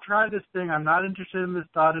 But I'll try this thing. I'm not interested in this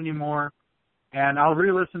thought anymore, and I'll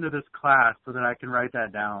re-listen to this class so that I can write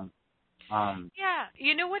that down. Yeah,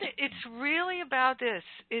 you know what? It's really about this.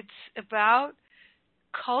 It's about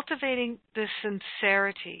cultivating the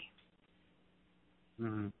sincerity.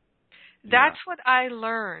 Mm-hmm. That's what I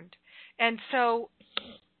learned. And so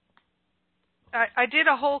I did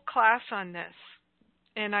a whole class on this,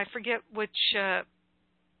 and I forget which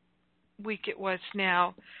week it was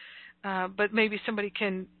now, but maybe somebody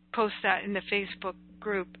can post that in the Facebook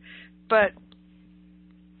group. But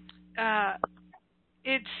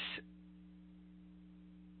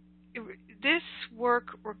this work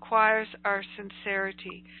requires our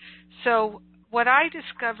sincerity. So what I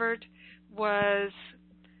discovered was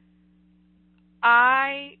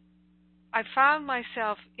I found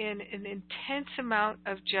myself in an intense amount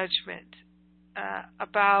of judgment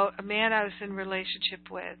about a man I was in relationship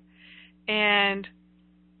with, and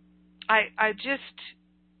I just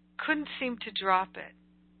couldn't seem to drop it,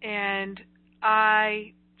 and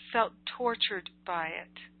I felt tortured by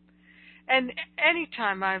it. And any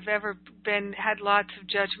time I've ever had lots of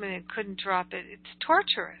judgment and couldn't drop it, it's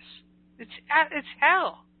torturous. It's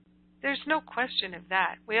hell. There's no question of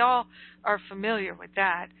that. We all are familiar with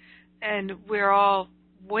that, and we're all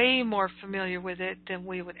way more familiar with it than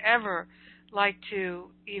we would ever like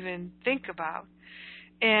to even think about.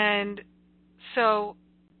 And so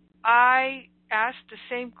I asked the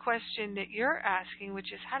same question that you're asking,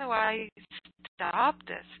 which is, how do I stop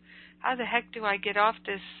this? How the heck do I get off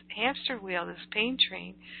this hamster wheel, this pain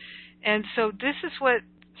train? And so this is what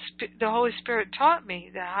the Holy Spirit taught me,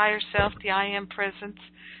 the higher self, the I am presence,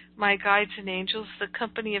 my guides and angels, the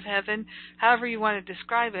company of heaven, however you want to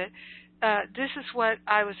describe it. This is what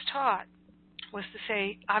I was taught, was to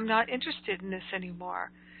say, I'm not interested in this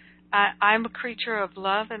anymore. I'm a creature of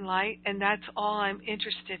love and light, and that's all I'm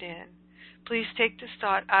interested in. Please take this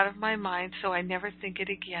thought out of my mind so I never think it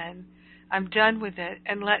again. I'm done with it,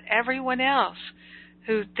 and let everyone else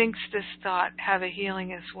who thinks this thought have a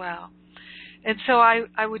healing as well. And so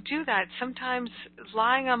I would do that, sometimes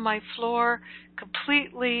lying on my floor,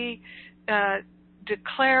 completely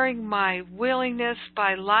declaring my willingness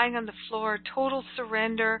by lying on the floor, total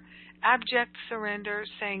surrender, abject surrender,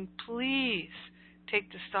 saying, please take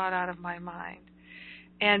this thought out of my mind.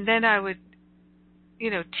 And then I would,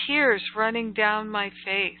 tears running down my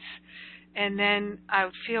face. And then I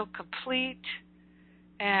would feel complete,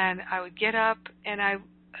 and I would get up, and I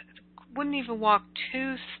wouldn't even walk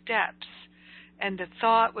 2 steps, and the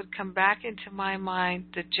thought would come back into my mind,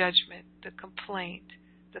 the judgment, the complaint,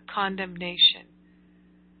 the condemnation.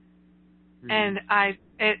 Mm-hmm.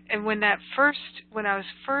 And when I was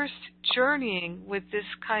first journeying with this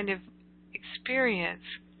kind of experience,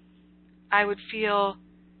 I would feel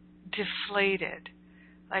deflated.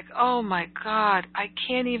 Like, oh my God, I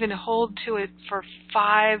can't even hold to it for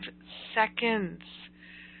 5 seconds.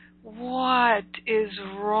 What is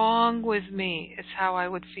wrong with me? Is how I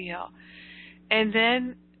would feel. And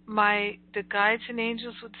then the guides and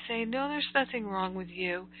angels would say, no, there's nothing wrong with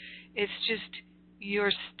you. It's just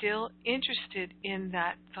you're still interested in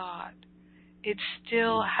that thought. It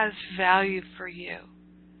still has value for you.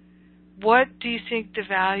 What do you think the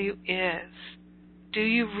value is? Do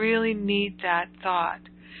you really need that thought?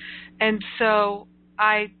 And so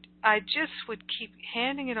I just would keep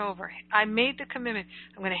handing it over. I made the commitment.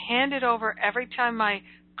 I'm going to hand it over every time I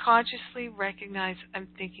consciously recognize I'm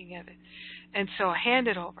thinking of it. And so hand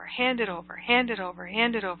it over, hand it over, hand it over,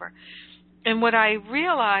 hand it over. And what I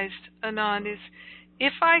realized, Anand, is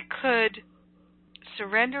if I could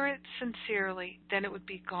surrender it sincerely, then it would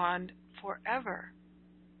be gone forever.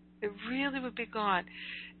 It really would be gone.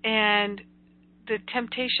 And the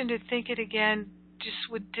temptation to think it again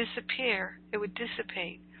just would disappear. It would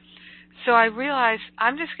dissipate. So I realized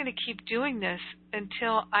I'm just going to keep doing this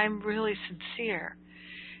until I'm really sincere.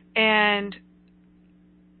 And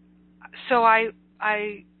so I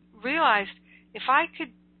realized if I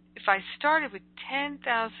started with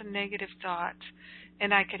 10,000 negative thoughts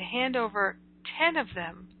and I could hand over 10 of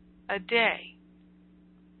them a day,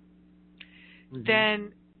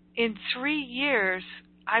 then in 3 years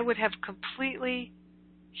I would have completely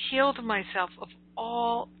healed myself of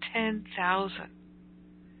all 10,000.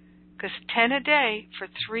 Because 10 a day for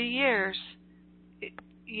 3 years,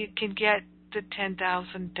 you can get the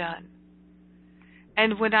 10,000 done.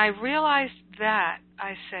 And when I realized that,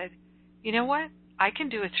 I said, you know what? I can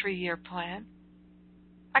do a 3-year plan.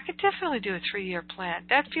 I could definitely do a 3-year plan.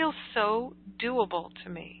 That feels so doable to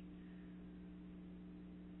me.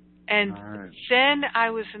 And then I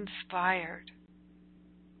was inspired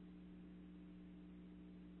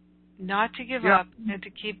not to give up and to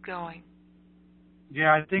keep going.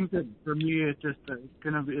 Yeah, I think that for me, it's just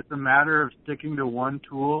it's a matter of sticking to one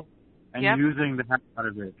tool and using the heck out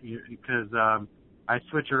of it. Because I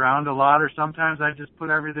switch around a lot, or sometimes I just put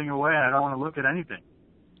everything away. I don't want to look at anything.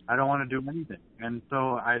 I don't want to do anything. And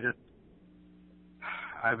so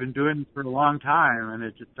I've been doing this for a long time, and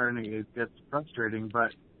it gets frustrating.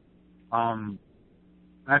 But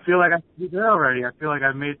I feel like I'm there already. I feel like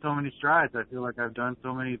I've made so many strides. I feel like I've done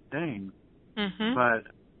so many things. Mm-hmm.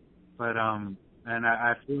 But and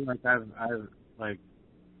I feel like I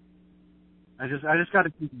just got to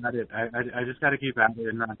keep at it. I just got to keep at it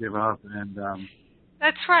and not give up. And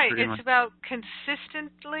that's right. It's about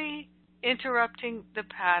consistently interrupting the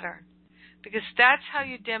pattern, because that's how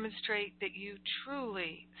you demonstrate that you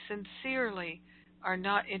truly, sincerely are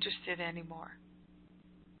not interested anymore.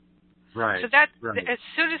 Right. So as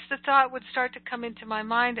soon as the thought would start to come into my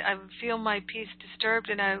mind, I would feel my peace disturbed,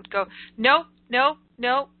 and I would go, nope, nope,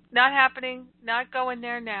 nope, not happening, not going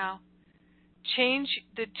there now. Change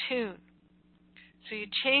the tune. So you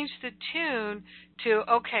change the tune to,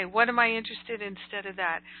 okay, what am I interested in instead of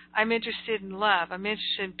that? I'm interested in love. I'm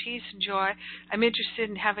interested in peace and joy. I'm interested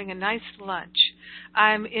in having a nice lunch.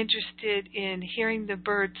 I'm interested in hearing the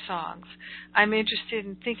bird songs. I'm interested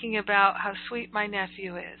in thinking about how sweet my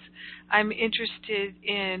nephew is. I'm interested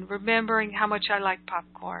in remembering how much I like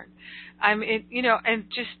popcorn. And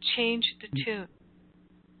just change the tune.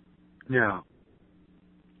 Yeah.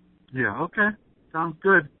 Yeah, okay. Sounds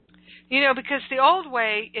good. Because the old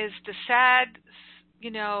way is the sad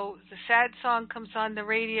song comes on the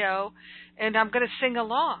radio, and I'm going to sing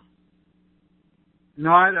along.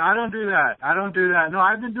 No, I don't do that. I don't do that. No,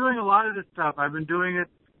 I've been doing a lot of this stuff. I've been doing it.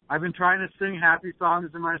 I've been trying to sing happy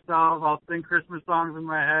songs to myself. I'll sing Christmas songs in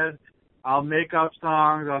my head. I'll make up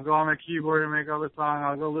songs. I'll go on my keyboard and make up a song.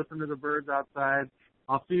 I'll go listen to the birds outside.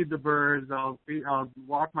 I'll feed the birds. I'll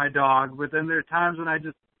walk my dog. But then there are times when I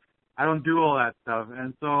don't do all that stuff.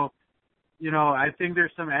 And so, I think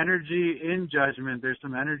there's some energy in judgment. There's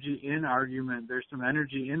some energy in argument. There's some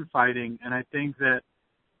energy in fighting. And I think that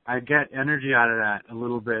I get energy out of that a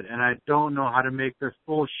little bit. And I don't know how to make this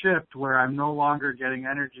full shift where I'm no longer getting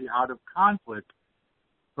energy out of conflict,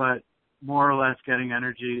 but more or less getting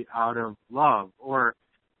energy out of love, or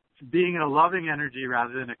being in a loving energy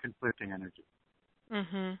rather than a conflicting energy.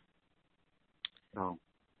 Mhm. So.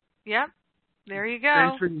 Yep. There you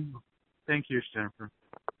go. Thank you, Jennifer.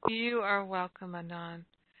 You are welcome, Anand.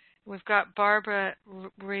 We've got Barbara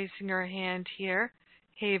raising her hand here.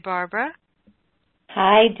 Hey, Barbara.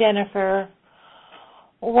 Hi, Jennifer.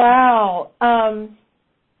 Wow.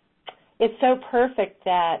 It's so perfect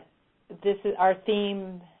that this is our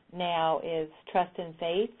theme now is trust and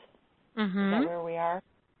faith. Mm-hmm. Is that where we are?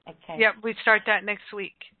 Okay. Yep, we start that next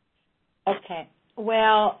week. Okay.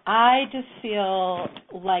 Well, I just feel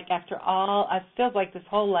like I feel like this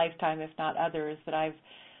whole lifetime, if not others, that I've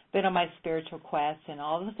been on my spiritual quest, and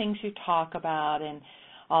all the things you talk about and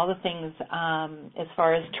all the things as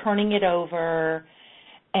far as turning it over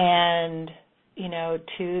and,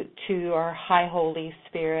 to our high Holy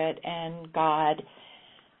Spirit and God.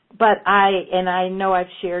 But I know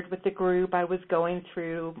I've shared with the group, I was going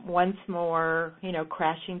through once more,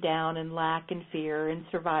 crashing down in lack and fear and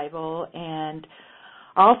survival. And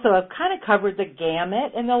also I've kind of covered the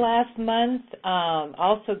gamut in the last month.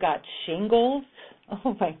 Also got shingles.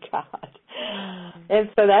 Oh, my God. And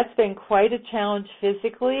so that's been quite a challenge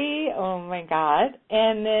physically. Oh, my God.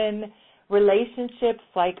 And then relationships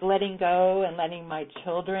like letting go and letting my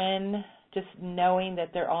children, just knowing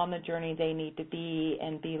that they're on the journey they need to be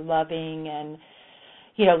and be loving and,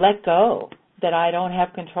 let go, that I don't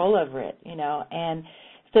have control over it, And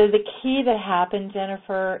so the key that happened,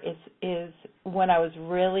 Jennifer, is when I was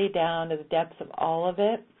really down to the depths of all of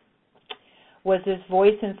it, was this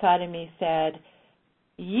voice inside of me said,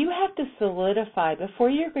 you have to solidify, before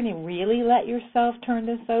you're going to really let yourself turn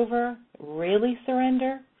this over, really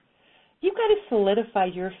surrender, you've got to solidify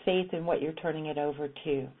your faith in what you're turning it over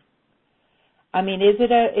to. I mean, is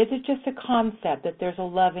it just a concept that there's a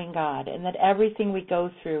loving God and that everything we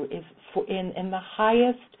go through is in the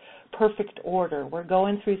highest perfect order? We're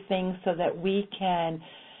going through things so that we can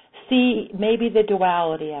see maybe the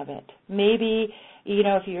duality of it. Maybe,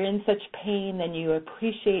 if you're in such pain, then you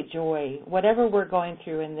appreciate joy, whatever we're going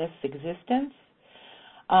through in this existence.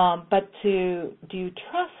 But do you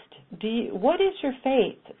trust? What is your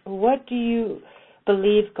faith? What do you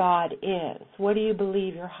believe God is? What do you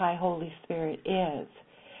believe your high Holy Spirit is?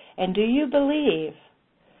 And do you believe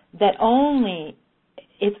that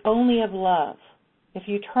it's only of love? If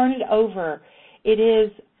you turn it over, it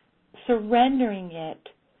is surrendering it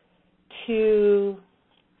to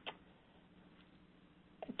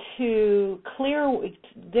clear.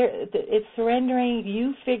 It's surrendering,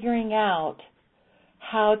 you figuring out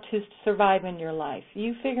how to survive in your life.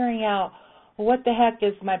 You figuring out, what the heck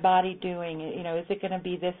is my body doing? Is it going to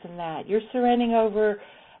be this and that? You're surrendering over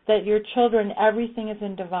that your children, everything is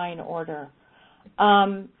in divine order.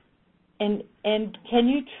 And can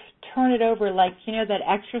you turn it over like, that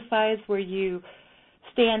exercise where you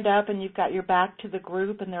stand up and you've got your back to the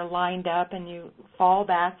group and they're lined up and you fall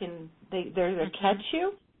back and they're catch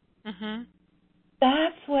you? Mm-hmm.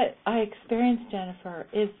 That's what I experienced, Jennifer,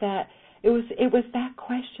 is that it was that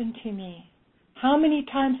question to me. How many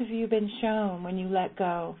times have you been shown when you let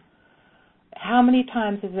go? How many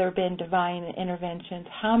times has there been divine interventions?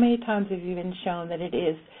 How many times have you been shown that it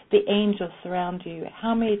is the angels surround you?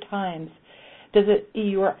 How many times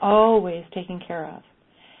you are always taken care of?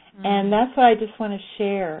 Mm-hmm. And that's what I just want to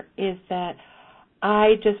share, is that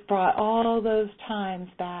I just brought all those times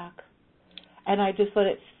back and I just let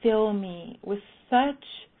it fill me with such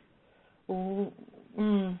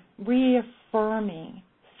reaffirming,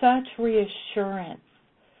 such reassurance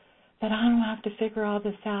that I don't have to figure all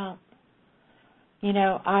this out. You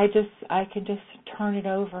know, I can just turn it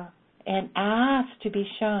over and ask to be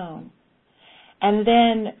shown, and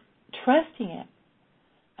then trusting it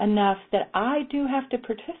enough that I do have to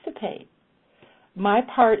participate. My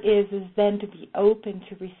part is then to be open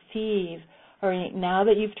to receive, or now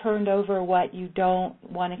that you've turned over what you don't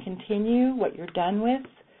want to continue, what you're done with,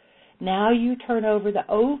 now you turn over the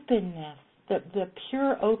openness, the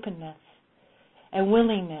pure openness and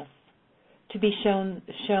willingness to be shown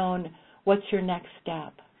what's your next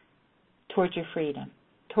step towards your freedom,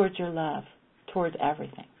 towards your love, towards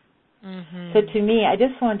everything. Mm-hmm. So to me, I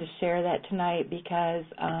just wanted to share that tonight because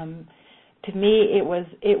to me it was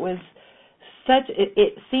such,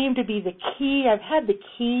 it seemed to be the key. I've had the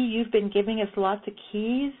key. You've been giving us lots of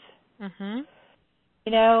keys. Mm-hmm.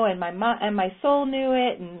 You know, and my soul knew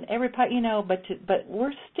it, and every part, you know, but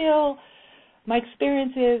we're still, my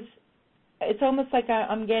experience is, it's almost like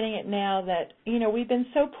I'm getting it now that, you know, we've been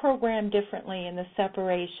so programmed differently in the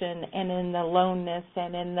separation and in the aloneness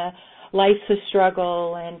and in the life's a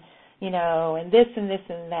struggle and, you know, and this and this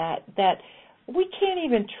and that we can't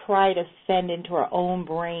even try to send into our own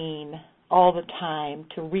brain all the time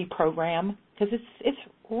to reprogram, because it's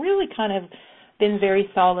really kind of been very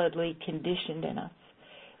solidly conditioned in us.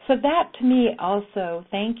 So that, to me, also,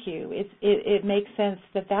 thank you. It makes sense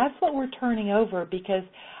that that's what we're turning over, because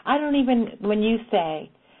I don't even, when you say,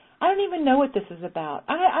 I don't even know what this is about.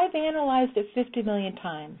 I've analyzed it 50 million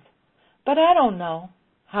times, but I don't know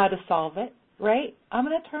how to solve it, right? I'm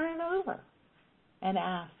going to turn it over and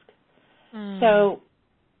ask. So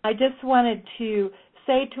I just wanted to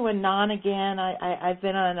say to Anon again, I've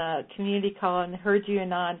been on a community call and heard you,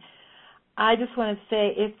 Anon. I just want to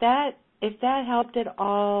say, if that helped at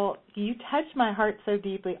all, you touch my heart so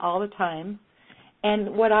deeply all the time.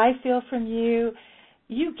 And what I feel from you,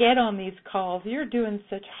 you get on these calls. You're doing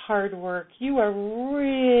such hard work. You are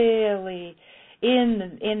really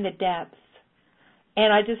in the depths.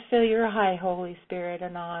 And I just feel your high Holy Spirit,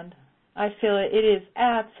 Anand. I feel it. It is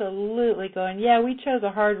absolutely going, yeah, we chose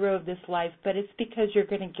a hard road this life, but it's because you're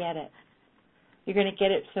going to get it. You're going to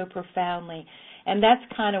get it so profoundly. And that's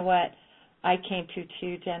kind of what I came to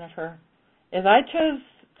too, Jennifer, is I chose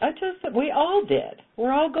that. We all did.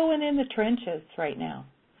 We're all going in the trenches right now.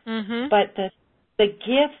 Mm-hmm. But the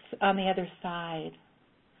gifts on the other side,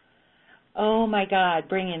 oh my God,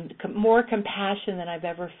 bringing more compassion than I've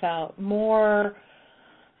ever felt, more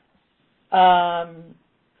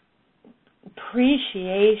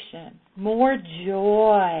appreciation, more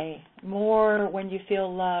joy, more when you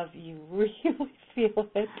feel love, you really feel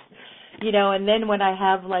it, you know. And then when I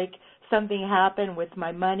have like something happen with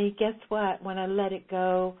my money, guess what? When I let it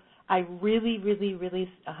go, I really, really release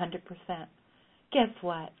 100%. Guess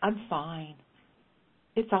what? I'm fine.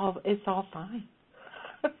 It's all fine.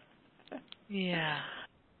 Yeah.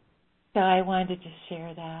 So I wanted to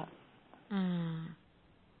share that.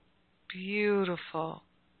 Beautiful.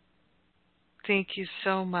 Thank you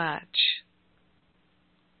so much.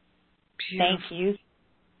 Beautiful. Thank you.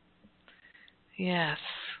 Yes.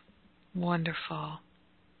 Wonderful.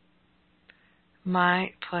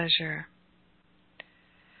 My pleasure.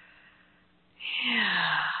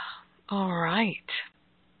 Yeah. All right.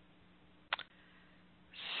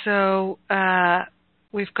 So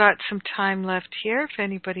we've got some time left here if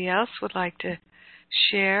anybody else would like to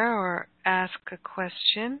share or ask a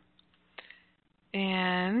question.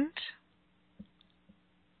 And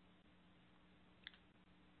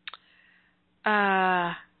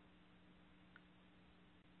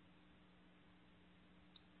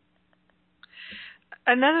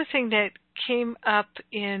another thing that came up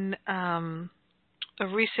in a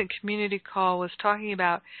recent community call was talking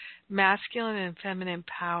about masculine and feminine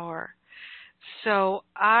power. So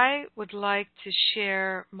I would like to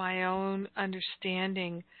share my own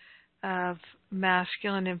understanding of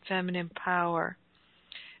masculine and feminine power.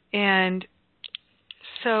 And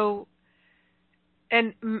so,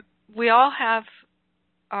 and we all have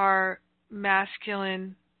our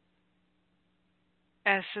masculine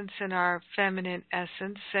essence and our feminine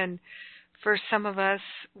essence, and for some of us,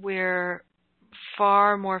 we're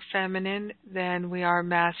far more feminine than we are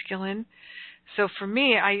masculine. So for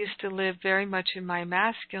me, I used to live very much in my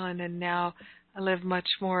masculine, and now I live much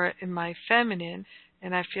more in my feminine,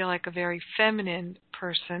 and I feel like a very feminine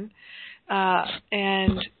person.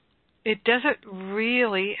 And it doesn't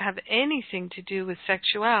really have anything to do with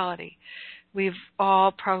sexuality. We've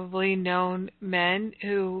all probably known men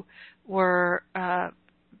who were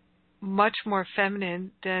much more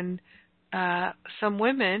feminine than some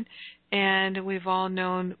women, And we've all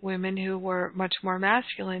known women who were much more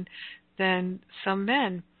masculine than some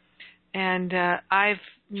men. And I've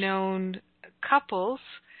known couples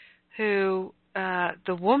who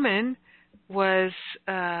the woman was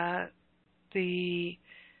the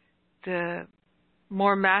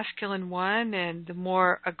more masculine one and the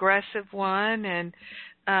more aggressive one, and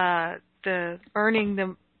the earning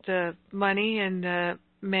the money, and the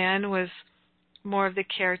man was more of the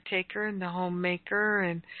caretaker and the homemaker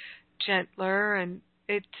and gentler. And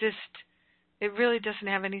it really doesn't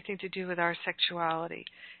have anything to do with our sexuality,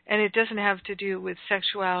 and it doesn't have to do with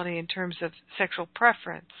sexuality in terms of sexual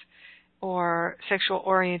preference or sexual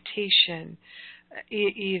orientation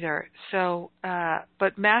either. So,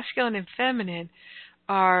 but masculine and feminine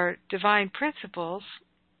are divine principles,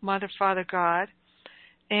 Mother, Father, God,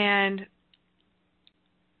 and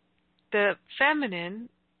the feminine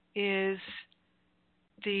is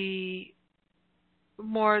the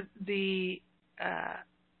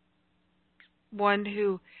one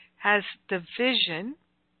who has the vision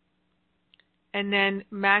and then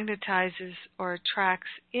magnetizes or attracts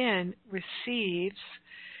in, receives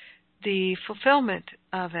the fulfillment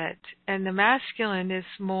of it. And the masculine is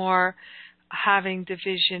more having the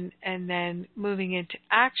vision and then moving into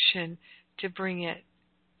action to bring it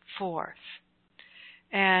forth.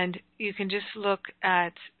 And you can just look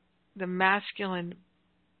at the masculine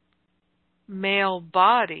male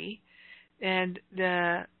body, and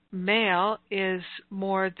the male is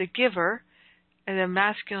more the giver, and the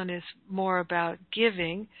masculine is more about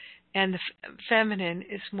giving, and the feminine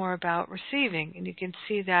is more about receiving. And you can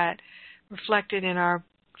see that reflected in our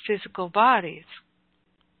physical bodies.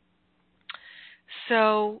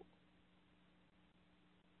 So,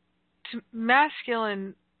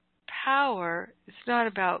 masculine power is not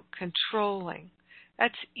about controlling.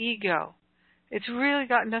 That's ego. It's really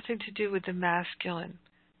got nothing to do with the masculine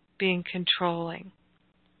being controlling.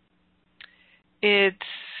 It's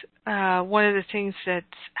one of the things that's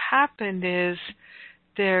happened is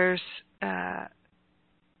there's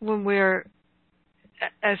when we're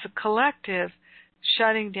as a collective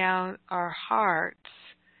shutting down our hearts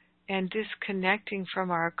and disconnecting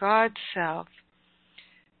from our God self,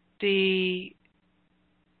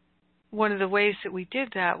 one of the ways that we did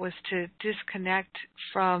that was to disconnect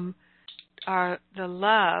from the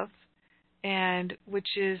love, and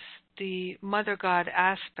which is the Mother God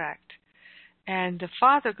aspect, and the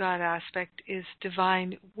Father God aspect is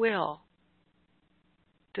divine will.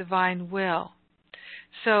 Divine will.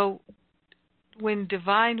 So when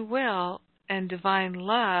divine will and divine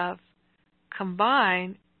love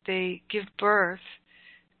combine, they give birth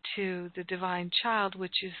to the divine child,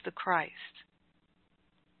 which is the Christ.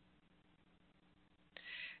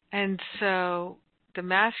 And so the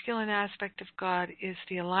masculine aspect of God is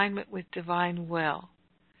the alignment with divine will.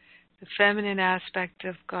 The feminine aspect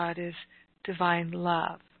of God is divine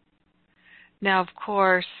love. Now, of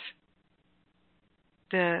course,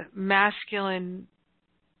 the masculine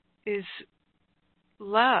is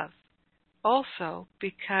love also,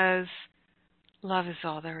 because love is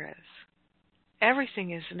all there is.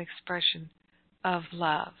 Everything is an expression of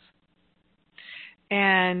love.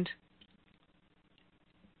 And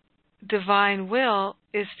divine will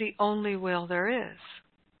is the only will there is.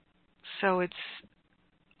 So it's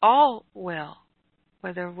all will,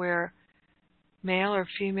 whether we're male or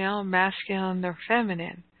female, masculine or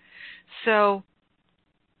feminine. So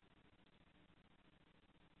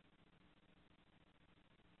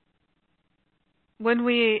when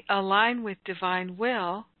we align with divine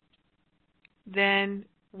will, then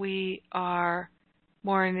we are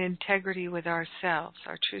more in integrity with ourselves,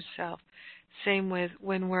 our true self. Same with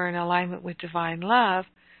when we're in alignment with divine love,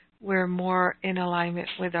 we're more in alignment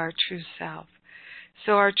with our true self.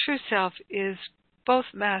 So our true self is both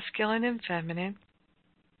masculine and feminine,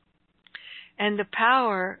 and the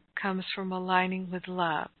power comes from aligning with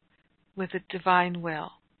love, with a divine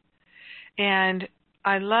will. And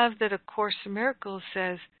I love that A Course in Miracles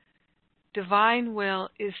says, divine will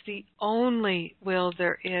is the only will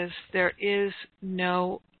there is. There is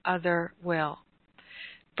no other will.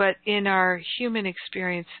 But in our human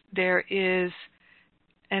experience, there is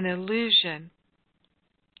an illusion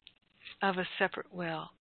of a separate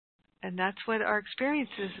will. And that's what our experience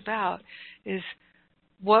is about, is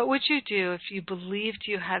what would you do if you believed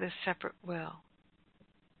you had a separate will?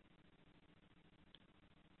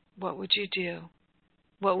 What would you do?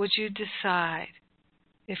 What would you decide?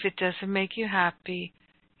 If it doesn't make you happy,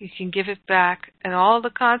 you can give it back and all the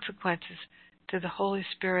consequences to the Holy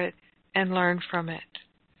Spirit and learn from it.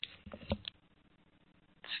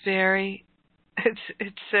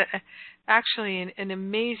 It's actually an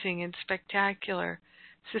amazing and spectacular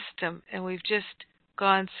system, and we've just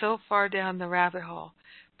gone so far down the rabbit hole,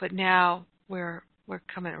 but now we're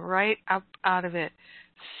coming right up out of it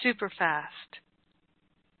super fast.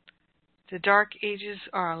 The dark ages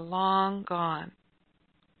are long gone.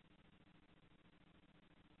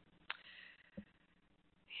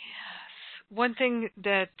 Yes. One thing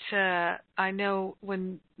that I know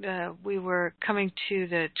when we were coming to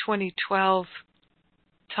the 2012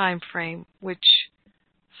 time frame, which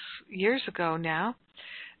is years ago now,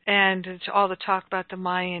 and it's all the talk about the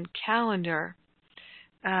Mayan calendar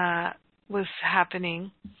was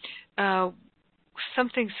happening,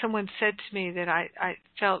 something someone said to me that I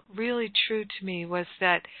felt really true to me was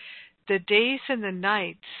that the days and the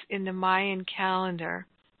nights in the Mayan calendar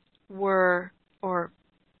were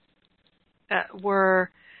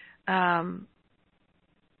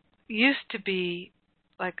used to be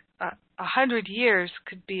like 100 years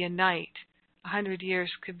could be a night, 100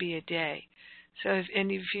 years could be a day. So if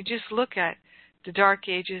you just look at the Dark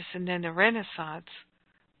Ages and then the Renaissance,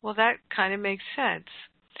 well, that kind of makes sense.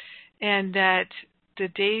 And that the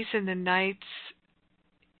days and the nights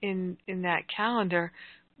in that calendar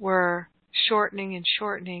were shortening and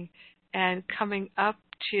shortening and coming up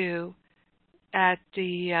to at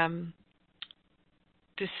the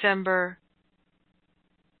December,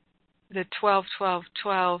 the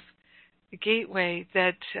 12-12-12 gateway,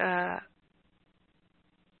 that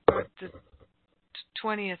the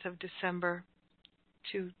 20th of December,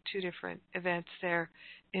 two different events there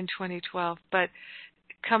in 2012, but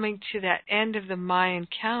coming to that end of the Mayan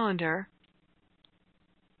calendar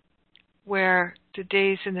where the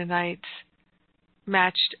days and the nights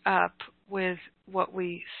matched up with what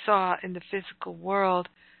we saw in the physical world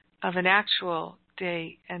of an actual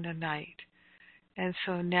day and a night. And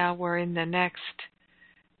so now we're in the next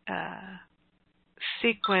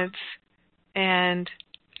sequence, and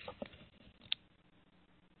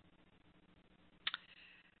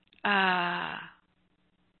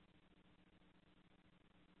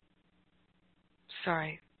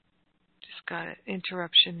sorry, just got an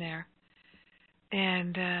interruption there.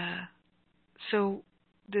 And so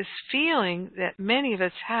this feeling that many of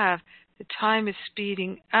us have, that time is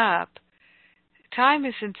speeding up. Time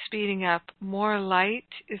isn't speeding up. More light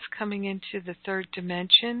is coming into the third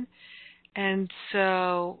dimension. And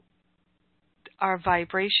so our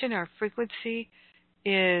vibration, our frequency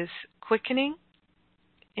is quickening.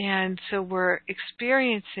 And so we're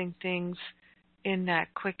experiencing things in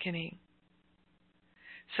that quickening.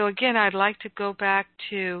 So again, I'd like to go back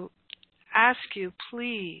to ask you,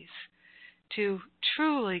 please, to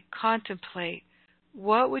truly contemplate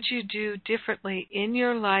what would you do differently in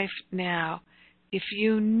your life now if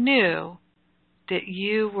you knew that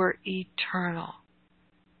you were eternal,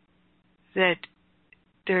 that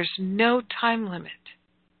there's no time limit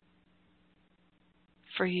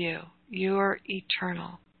for you. You're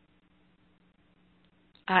eternal.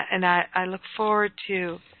 And I look forward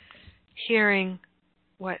to hearing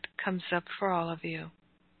what comes up for all of you.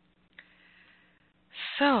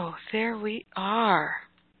 So there we are.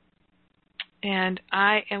 And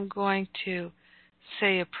I am going to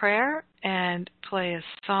say a prayer and play a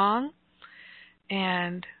song.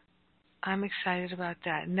 And I'm excited about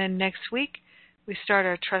that. And then next week, we start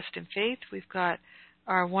our Trust and Faith. We've got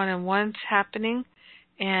our one-on-ones happening.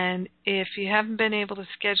 And if you haven't been able to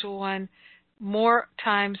schedule one, more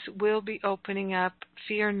times will be opening up.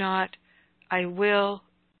 Fear not. I will.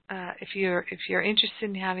 If you're interested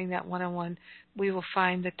in having that one-on-one, we will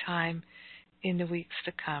find the time in the weeks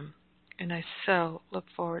to come. And I so look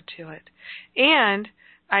forward to it. And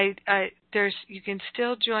you can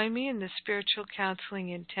still join me in the Spiritual Counseling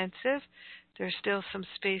Intensive. There's still some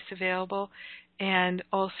space available. And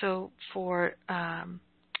also for,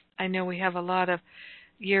 I know we have a lot of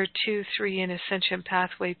Year 2, 3 in Ascension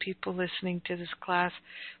Pathway people listening to this class.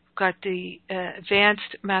 We've got the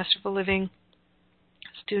Advanced Masterful Living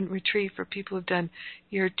Student Retreat for people who've done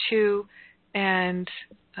Year 2 and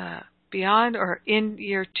beyond, or in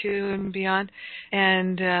Year 2 and beyond.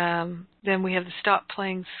 And then we have the Stop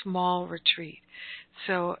Playing Small Retreat.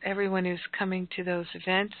 So everyone who's coming to those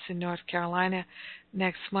events in North Carolina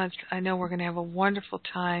next month, I know we're going to have a wonderful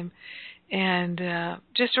time. And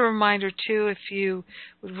just a reminder, too, if you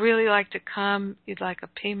would really like to come, you'd like a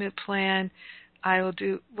payment plan, we'll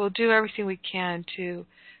do everything we can to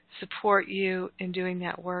support you in doing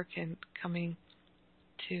that work and coming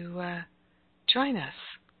to join us.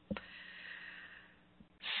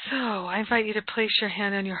 So I invite you to place your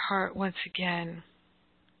hand on your heart once again.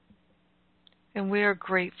 And we are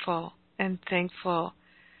grateful and thankful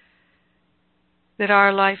that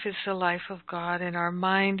our life is the life of God, and our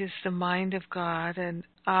mind is the mind of God, and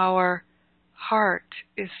our heart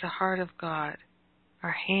is the heart of God.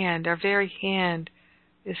 Our hand, our very hand,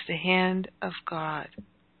 is the hand of God.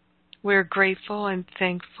 We're grateful and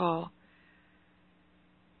thankful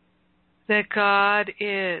that God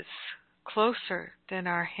is closer than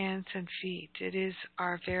our hands and feet. It is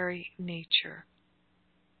our very nature.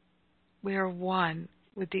 We are one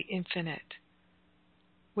with the infinite.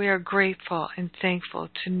 We are grateful and thankful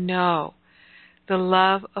to know the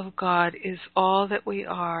love of God is all that we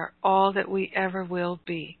are, all that we ever will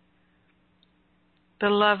be. The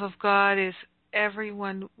love of God is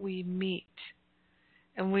everyone we meet,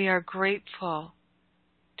 and we are grateful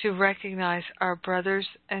to recognize our brothers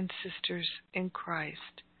and sisters in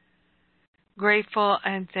Christ. Grateful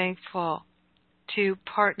and thankful to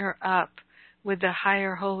partner up with the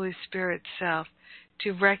higher Holy Spirit self,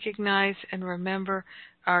 to recognize and remember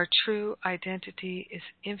our true identity is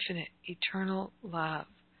infinite, eternal love,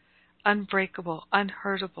 unbreakable,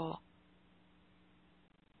 unhurtable,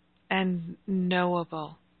 and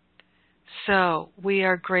knowable. So we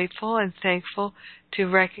are grateful and thankful to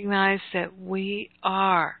recognize that we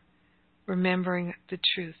are remembering the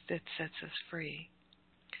truth that sets us free.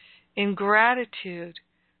 In gratitude,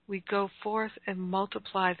 we go forth and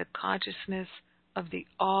multiply the consciousness of the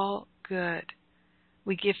all good.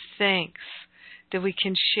 We give thanks that we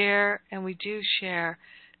can share, and we do share,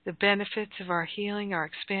 the benefits of our healing, our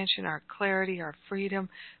expansion, our clarity, our freedom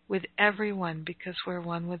with everyone because we're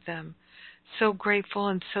one with them. So grateful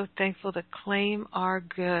and so thankful to claim our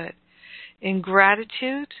good. In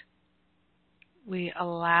gratitude, we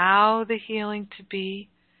allow the healing to be,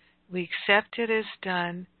 we accept it as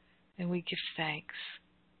done, and we give thanks.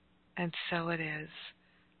 And so it is.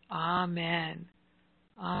 Amen.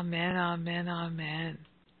 Amen, amen, amen.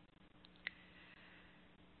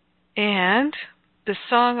 And the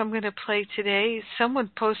song I'm going to play today, someone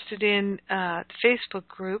posted in the Facebook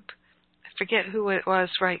group. I forget who it was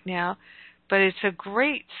right now, but it's a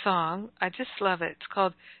great song. I just love it. It's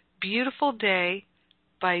called Beautiful Day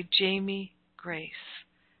by Jamie Grace.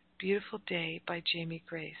 Beautiful Day by Jamie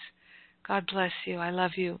Grace. God bless you. I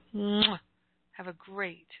love you. Mwah. Have a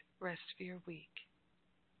great rest of your week.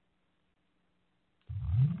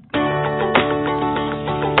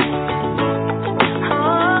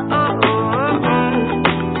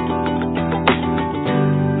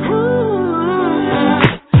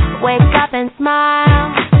 Wake up and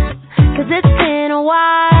smile, 'cause it's been a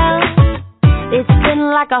while. It's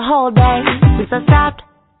been like a whole day since I stopped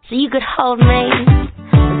so you could hold me.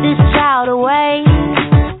 With this child away,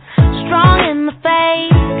 strong in the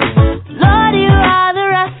faith. Lord, you are the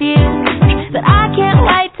refuge that I can't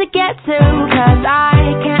wait to get to, 'cause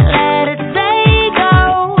I can't let it day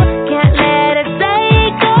go, can't let it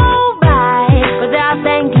day go by without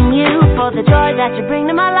thanking you for the joy that you bring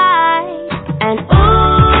to my life. And ooh,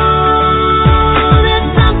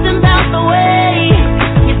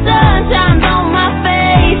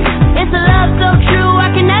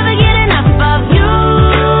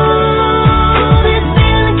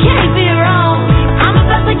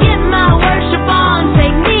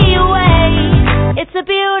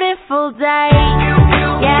 beautiful day.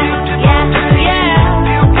 Yeah, yeah,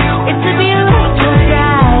 yeah. It's a beautiful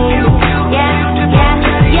day. Yeah, yeah,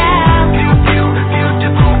 yeah.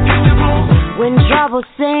 When trouble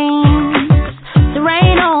seems to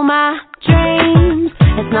rain on my dreams,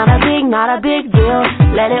 it's not a big deal.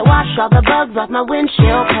 Let it wash all the bugs off my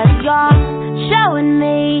windshield, 'cause you're showing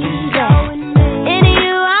me that in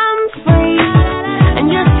you I'm free,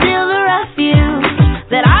 and you're still the refuge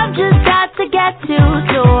that I've just got to get to.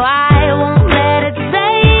 So I won't let it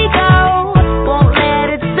say go, won't let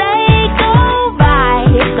it say go by.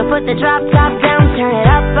 So put the drop top down, turn it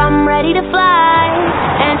up, I'm ready to fly.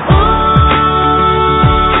 And